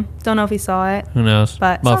tag him. Don't know if he saw it. Who knows?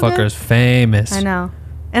 But motherfucker's famous. I know.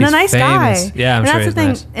 And he's a nice famous guy. Yeah, I'm and sure that's he's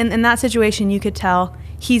the thing. nice. In that situation, you could tell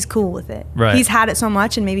he's cool with it. Right. He's had it so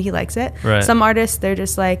much, and maybe he likes it. Right. Some artists, they're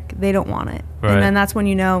just like, they don't want it. Right. And then that's when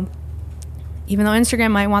you know, even though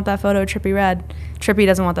Instagram might want that photo trippy red, Trippy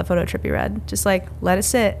doesn't want that photo trippy red. Just like, let it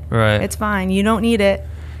sit. Right. It's fine. You don't need it.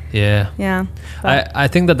 Yeah. Yeah. I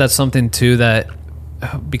think that's something too that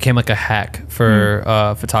became like a hack for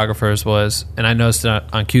photographers was, and I noticed it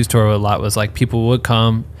on Q's tour a lot, was like people would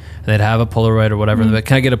come and they'd have a Polaroid or whatever, and they'd be like,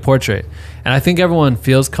 can I get a portrait? And I think everyone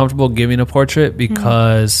feels comfortable giving a portrait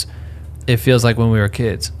because it feels like when we were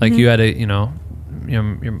kids, like you had your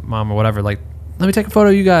mom or whatever, like, let me take a photo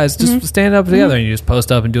of you guys, just stand up together, and you just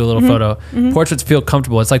post up and do a little photo. Portraits feel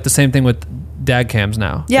comfortable. It's like the same thing with dad cams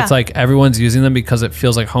now. Yeah. It's like everyone's using them because it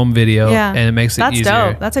feels like home video, and it makes it easier.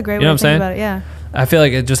 That's dope. That's a great way to think about it. Yeah. I feel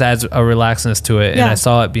like it just adds a relaxedness to it, and I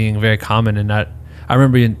saw it being very common. And I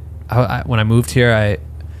remember when I moved here,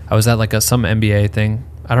 I was at like some NBA thing.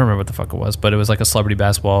 I don't remember what the fuck it was, but it was like a celebrity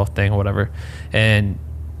basketball thing or whatever. And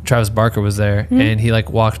Travis Barker was there, and he like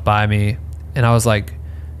walked by me, and I was like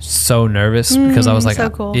so nervous because I was like, so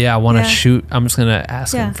cool. I want to shoot. I'm just gonna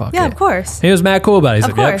ask him. Fuck it. Yeah, of course. He was mad cool about it. He's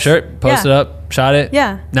Of like, course. yep, sure, post it up, shot it.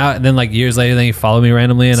 Yeah. Now then, like years later, then he followed me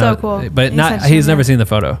randomly, and So cool. But You not. sent He's him never that? seen the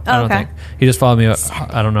photo. I don't okay. think he just followed me.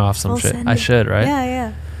 I don't know, off some We'll shit. send I it. should, right?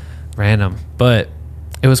 Yeah. Random, but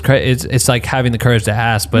it was crazy. It's like having the courage to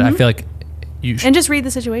ask, but I feel like you should. And just read the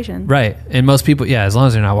situation. Right. And most people, as long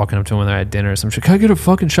as they're not walking up to them when they're at dinner or some shit. Can I get a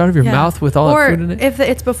fucking shot of your mouth with all that food in it? Or if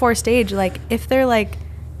it's before stage, like if they're like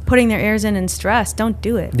putting their ears in and stressed, don't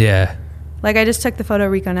do it. Yeah. Like I just took the photo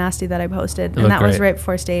of Rico Nasty that I posted, and looked that was great. right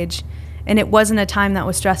before stage. And it wasn't a time that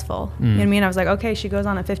was stressful. You know what I Mm. mean? I was like, okay, she goes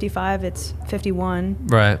on at 55, it's 51.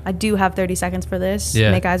 Right. I do have 30 seconds for this.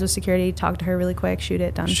 Yeah. Make eyes with security, talk to her really quick, shoot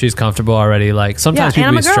it, done. She's comfortable already. Like sometimes and people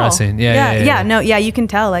I'm be a girl. stressing. Yeah. You can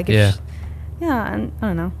tell. Like, if Yeah. and I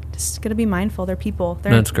don't know. Just gotta be mindful. They're people.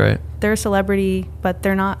 That's great. They're a celebrity, but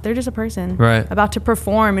they're not. They're just a person. Right. About to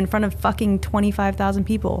perform in front of fucking 25,000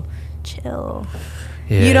 people. Chill.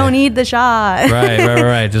 Yeah. You don't need the shot.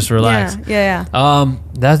 Right. Just relax. Yeah.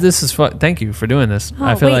 This is fun. Thank you for doing this. Oh,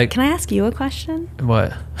 I feel wait, like. can I ask you a question?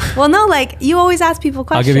 What? Well, no, like you always ask people I'll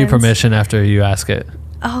questions. give you permission after you ask it.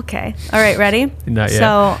 Okay. All right. Ready? Not yet.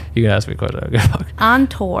 So You can ask me a question. Okay, fuck. on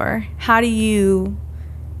tour, how do you,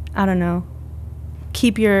 I don't know,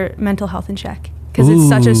 keep your mental health in check? Because it's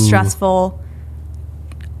such a Ooh. stressful,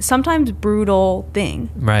 sometimes brutal thing.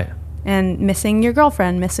 Right. And missing your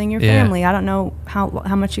girlfriend, missing your Yeah. family. I don't know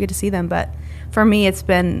how much you get to see them, but for me, it's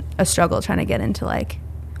been a struggle trying to get into like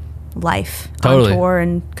life Totally. on tour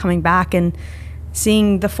and coming back and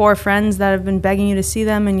seeing the 4 friends that have been begging you to see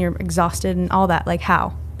them, and you're exhausted and all that. Like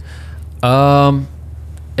how?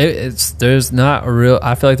 There's not a real.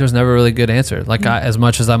 I feel like there's never a really good answer. Like as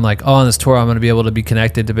much as I'm like, on this tour, I'm going to be able to be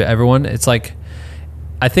connected to everyone. It's like,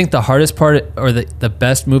 I think the hardest part or the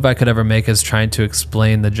best move I could ever make is trying to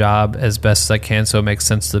explain the job as best as I can so it makes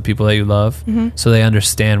sense to the people that you love, so they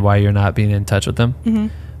understand why you're not being in touch with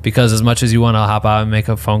them. Because as much as you want to hop out and make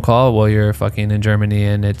a phone call while you're fucking in Germany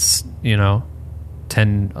and it's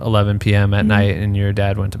 10, 11 p.m. at night and your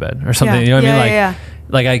dad went to bed or something, you know what I mean?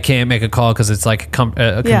 Like I can't make a call because it's like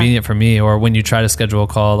convenient for me. Or when you try to schedule a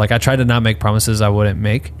call, like I try to not make promises I wouldn't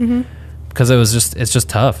make. because it's just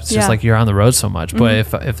tough. It's just like you're on the road so much.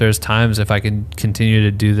 But if there's times, if I can continue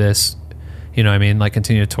to do this, you know what I mean, like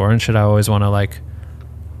continue to tour and shit, I always want to like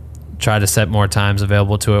try to set more times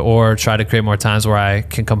available to it, or try to create more times where I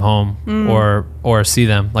can come home or see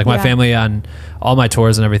them. Like my family on all my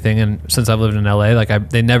tours and everything, and since I've lived in LA, like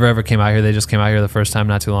they never ever came out here. They just came out here the first time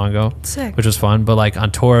not too long ago. Sick. Which was fun. But like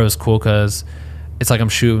on tour it was cool because it's like I'm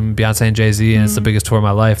shooting Beyonce and Jay-Z, and it's the biggest tour of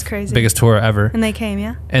my life. It's crazy. Biggest tour ever. And they came,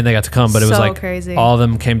 yeah? And they got to come, but it was So like crazy. all of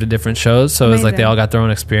them came to different shows, so it was like they all got their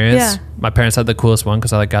own experience. Yeah. My parents had the coolest one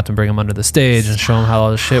because I like got to bring them under the stage and show them how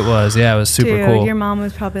all the shit was. Yeah, it was super Dude, cool. your mom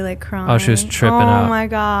was probably like crying. Oh, she was tripping out. Oh my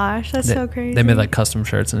gosh, that's so crazy. They made like custom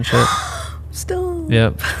shirts and shit. Still.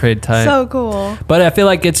 Yep, pretty tight. So cool. But I feel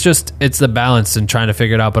like it's the balance and trying to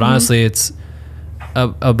figure it out. But honestly, it's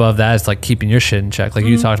above that. It's like keeping your shit in check. Like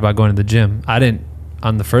you talked about going to the gym. I didn't.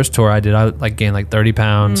 On the first tour I like gained like 30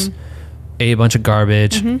 pounds, ate a bunch of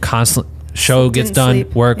garbage, constant show gets done,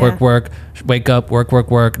 sleep. work, wake up,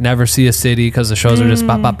 work, never see a city because the shows are just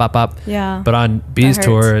bop. Yeah. But on B's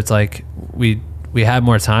tour, it's like we had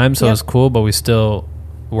more time, so it was cool, but we still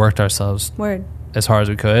worked ourselves as hard as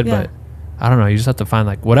we could. Yeah. But I don't know, you just have to find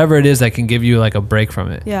like whatever it is that can give you like a break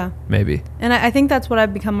from it. Yeah. Maybe. And I think that's what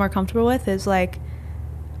I've become more comfortable with is like,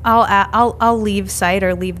 I'll leave site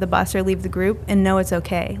or leave the bus or leave the group and know it's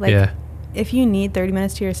okay. Like if you need 30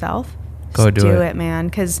 minutes to yourself, go do it, man.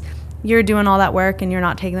 Because you're doing all that work and you're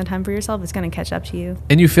not taking the time for yourself, it's going to catch up to you.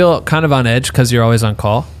 And you feel kind of on edge because you're always on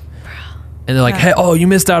call. And they're like, hey, you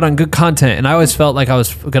missed out on good content. And I always felt like I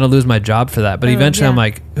was going to lose my job for that. But eventually I'm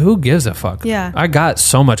like, who gives a fuck? Yeah. I got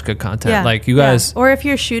so much good content. Yeah. Like you guys. Or if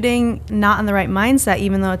you're shooting not in the right mindset,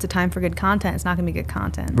 even though it's a time for good content, it's not going to be good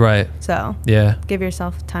content. Right. So give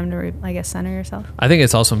yourself time to, center yourself. I think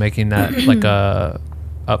it's also making that like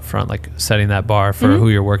up front, like setting that bar for who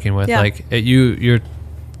you're working with. Yeah. Like you're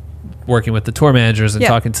working with the tour managers and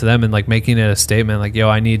talking to them and like making it a statement like, yo,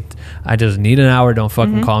 I just need an hour, don't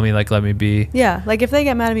fucking call me, like let me be. Yeah, like if they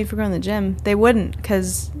get mad at me for going to the gym, they wouldn't,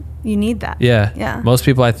 because you need that. Yeah. Most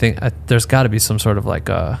people, I think there's got to be some sort of like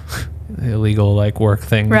illegal like work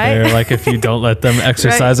thing there, like if you don't let them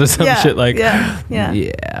exercise or some shit like I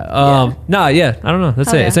don't know,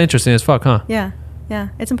 that's it. It's interesting as fuck, huh? Yeah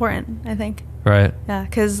it's important, I think. Right. Yeah,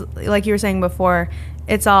 because like you were saying before,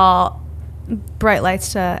 it's all bright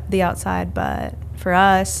lights to the outside, but for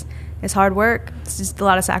us it's hard work. It's just a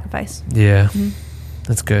lot of sacrifice.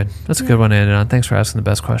 That's good. That's a good one to end it on. Thanks for asking the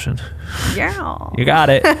best question. You got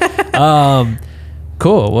it.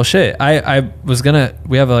 Cool. Well, shit, I was gonna,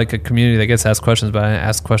 we have like a community that gets asked questions, but I didn't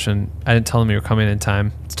ask a question. I didn't tell them you were coming in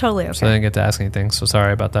time. It's totally okay. So I didn't get to ask anything, so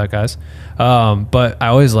sorry about that, guys. But I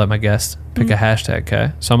always let my guests pick a hashtag,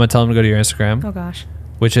 okay? So I'm gonna tell them to go to your Instagram. Oh gosh.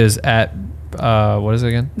 Which is at what is it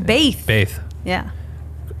again? Baith. Yeah.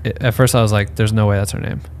 At first I was like, there's no way that's her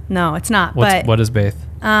name. No, it's not. What is Baith?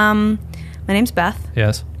 My name's Beth.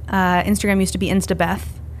 Yes. Instagram used to be InstaBeth.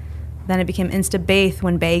 Then it became InstaBaith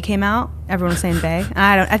when Bay came out. Everyone was saying Bay.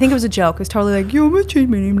 I think it was a joke. It was totally like, yo, I'm gonna change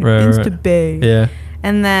my name to InstaBay. Yeah.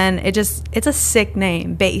 And then it's a sick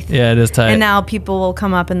name, Baith. Yeah, it is tight. And now people will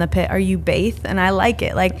come up in the pit, are you Baith? And I like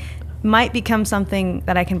it. Like, might become something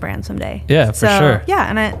that I can brand someday. Yeah, for sure. Yeah,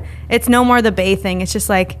 and it's no more the Bay thing. It's just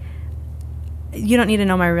like, you don't need to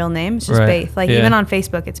know my real name. It's just Baith. Like even on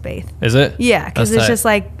Facebook, it's Baith. Is it? Yeah, because it's just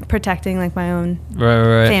like protecting like my own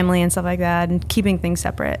family and stuff like that, and keeping things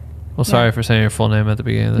separate. Well, sorry for saying your full name at the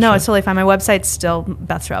beginning of the show. No, it's totally fine. My website's still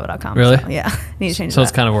BethStrava.com. Really? So, yeah, need to change. So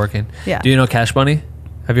it's kind of working. Yeah. Do you know Cash Bunny?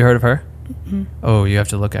 Have you heard of her? Mm-hmm. Oh, you have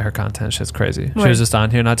to look at her content. Shit's crazy. She was just on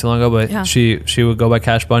here not too long ago, but she would go by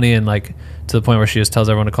Cash Bunny, and like to the point where she just tells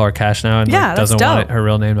everyone to call her Cash now, and like, doesn't want her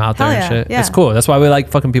real name out there and shit. Yeah. It's cool. That's why we like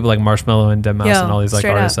fucking people like Marshmello and Deadmau5 and all these like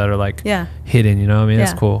artists that are like hidden. You know what I mean?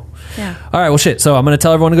 It's cool. Yeah. All right. Well, shit. So I'm gonna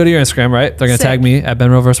tell everyone to go to your Instagram. Right? They're gonna tag me at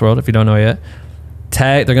BenRealVS World if you don't know yet.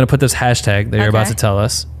 They're going to put this hashtag that you're about to tell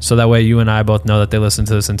us, so that way you and I both know that they listened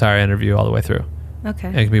to this entire interview all the way through. Okay.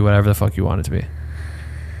 It can be whatever the fuck you want it to be.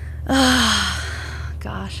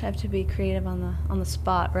 Gosh, I have to be creative on the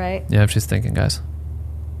spot, right? Yeah, she's thinking, guys.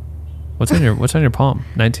 What's on your palm?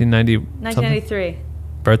 1993.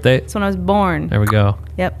 Birthday? That's when I was born. There we go.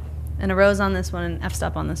 Yep. And a rose on this one and F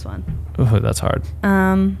stop on this one. Ooh, that's hard.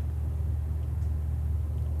 Oh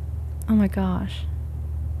my gosh.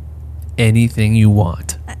 Anything you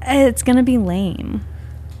want. It's gonna be lame.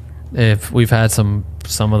 If we've had some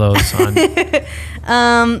of those on,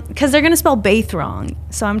 because they're gonna spell Baith wrong.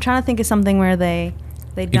 So I'm trying to think of something where they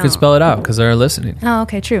don't. You can spell it out because they're listening. Oh,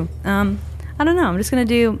 okay, true. I don't know. I'm just gonna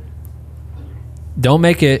do. Don't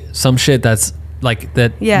make it some shit that's like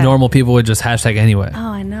that. Yeah. Normal people would just hashtag anyway. Oh,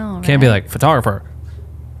 I know. Right? Can't be like photographer.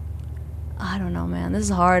 I don't know, man. This is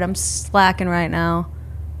hard. I'm slacking right now.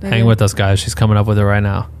 Maybe. Hang with us, guys. She's coming up with it right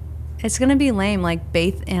now. It's going to be lame, like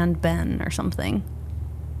Baith and Ben or something.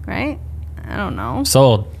 Right? I don't know.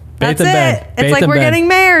 Sold. Baith That's and it. Ben. It's Baith like and we're Ben. getting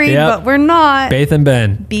married, Yep. but we're not. Baith and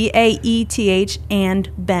Ben. Baeth and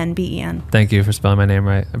Ben, Ben. Thank you for spelling my name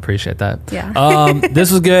right. I appreciate that. Yeah.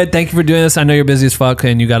 This was good. Thank you for doing this. I know you're busy as fuck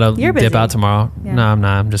and you got to You're dip busy. out tomorrow. Yeah. No, I'm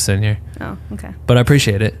not. I'm just sitting here. Oh, okay. But I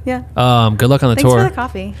appreciate it. Yeah. Good luck on the Thanks tour. for the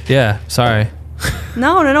coffee. Yeah. Sorry.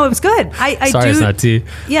 No, it was good. I Sorry, do. it's not tea.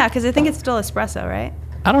 Yeah, because I think it's still espresso, right?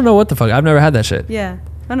 I don't know what the fuck. I've never had that shit. Yeah.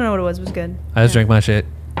 I don't know what it was. It was good. I just drink my shit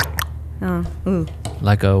Oh, ooh.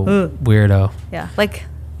 like a weirdo. Yeah, like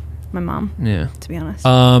my mom, Yeah. to be honest.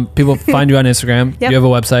 People find you on Instagram. Yep. You have a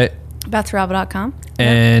website. BatsRava.com.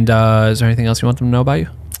 And is there anything else you want them to know about you?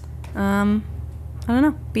 I don't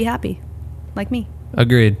know. Be happy. Like me.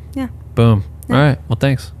 Agreed. Yeah. Boom. Yeah. All right. Well,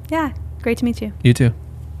 thanks. Yeah. Great to meet you. You too.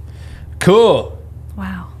 Cool.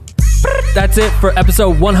 Wow. That's it for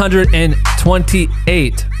episode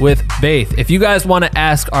 128 with Baith. If you guys want to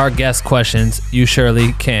ask our guest questions, you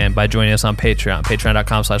surely can by joining us on Patreon.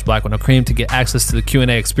 Patreon.com/blackwithnocream to get access to the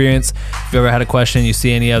Q&A experience. If you ever had a question, you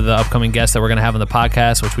see any of the upcoming guests that we're going to have on the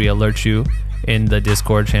podcast, which we alert you in the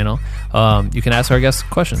Discord channel, you can ask our guests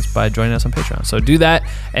questions by joining us on Patreon. So do that,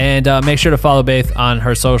 and make sure to follow Baith on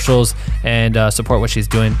her socials and support what she's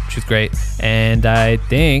doing. She's great. And I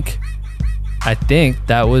think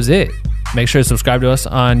that was it. Make sure to subscribe to us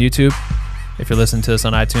on YouTube. If you're listening to us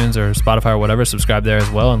on iTunes or Spotify or whatever, subscribe there as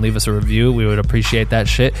well and leave us a review. We would appreciate that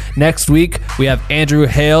shit. Next week, we have Andrew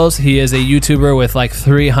Hales. He is a YouTuber with like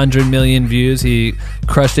 300 million views. He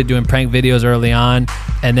crushed it doing prank videos early on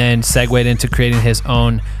and then segued into creating his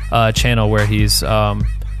own channel where he's... or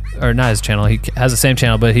not his channel. He has the same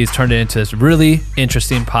channel, but he's turned it into this really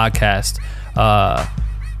interesting podcast.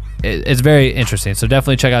 It's very interesting. So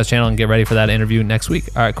definitely check out his channel and get ready for that interview next week.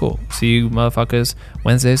 All right, cool. See you motherfuckers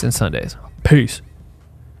Wednesdays and Sundays. Peace.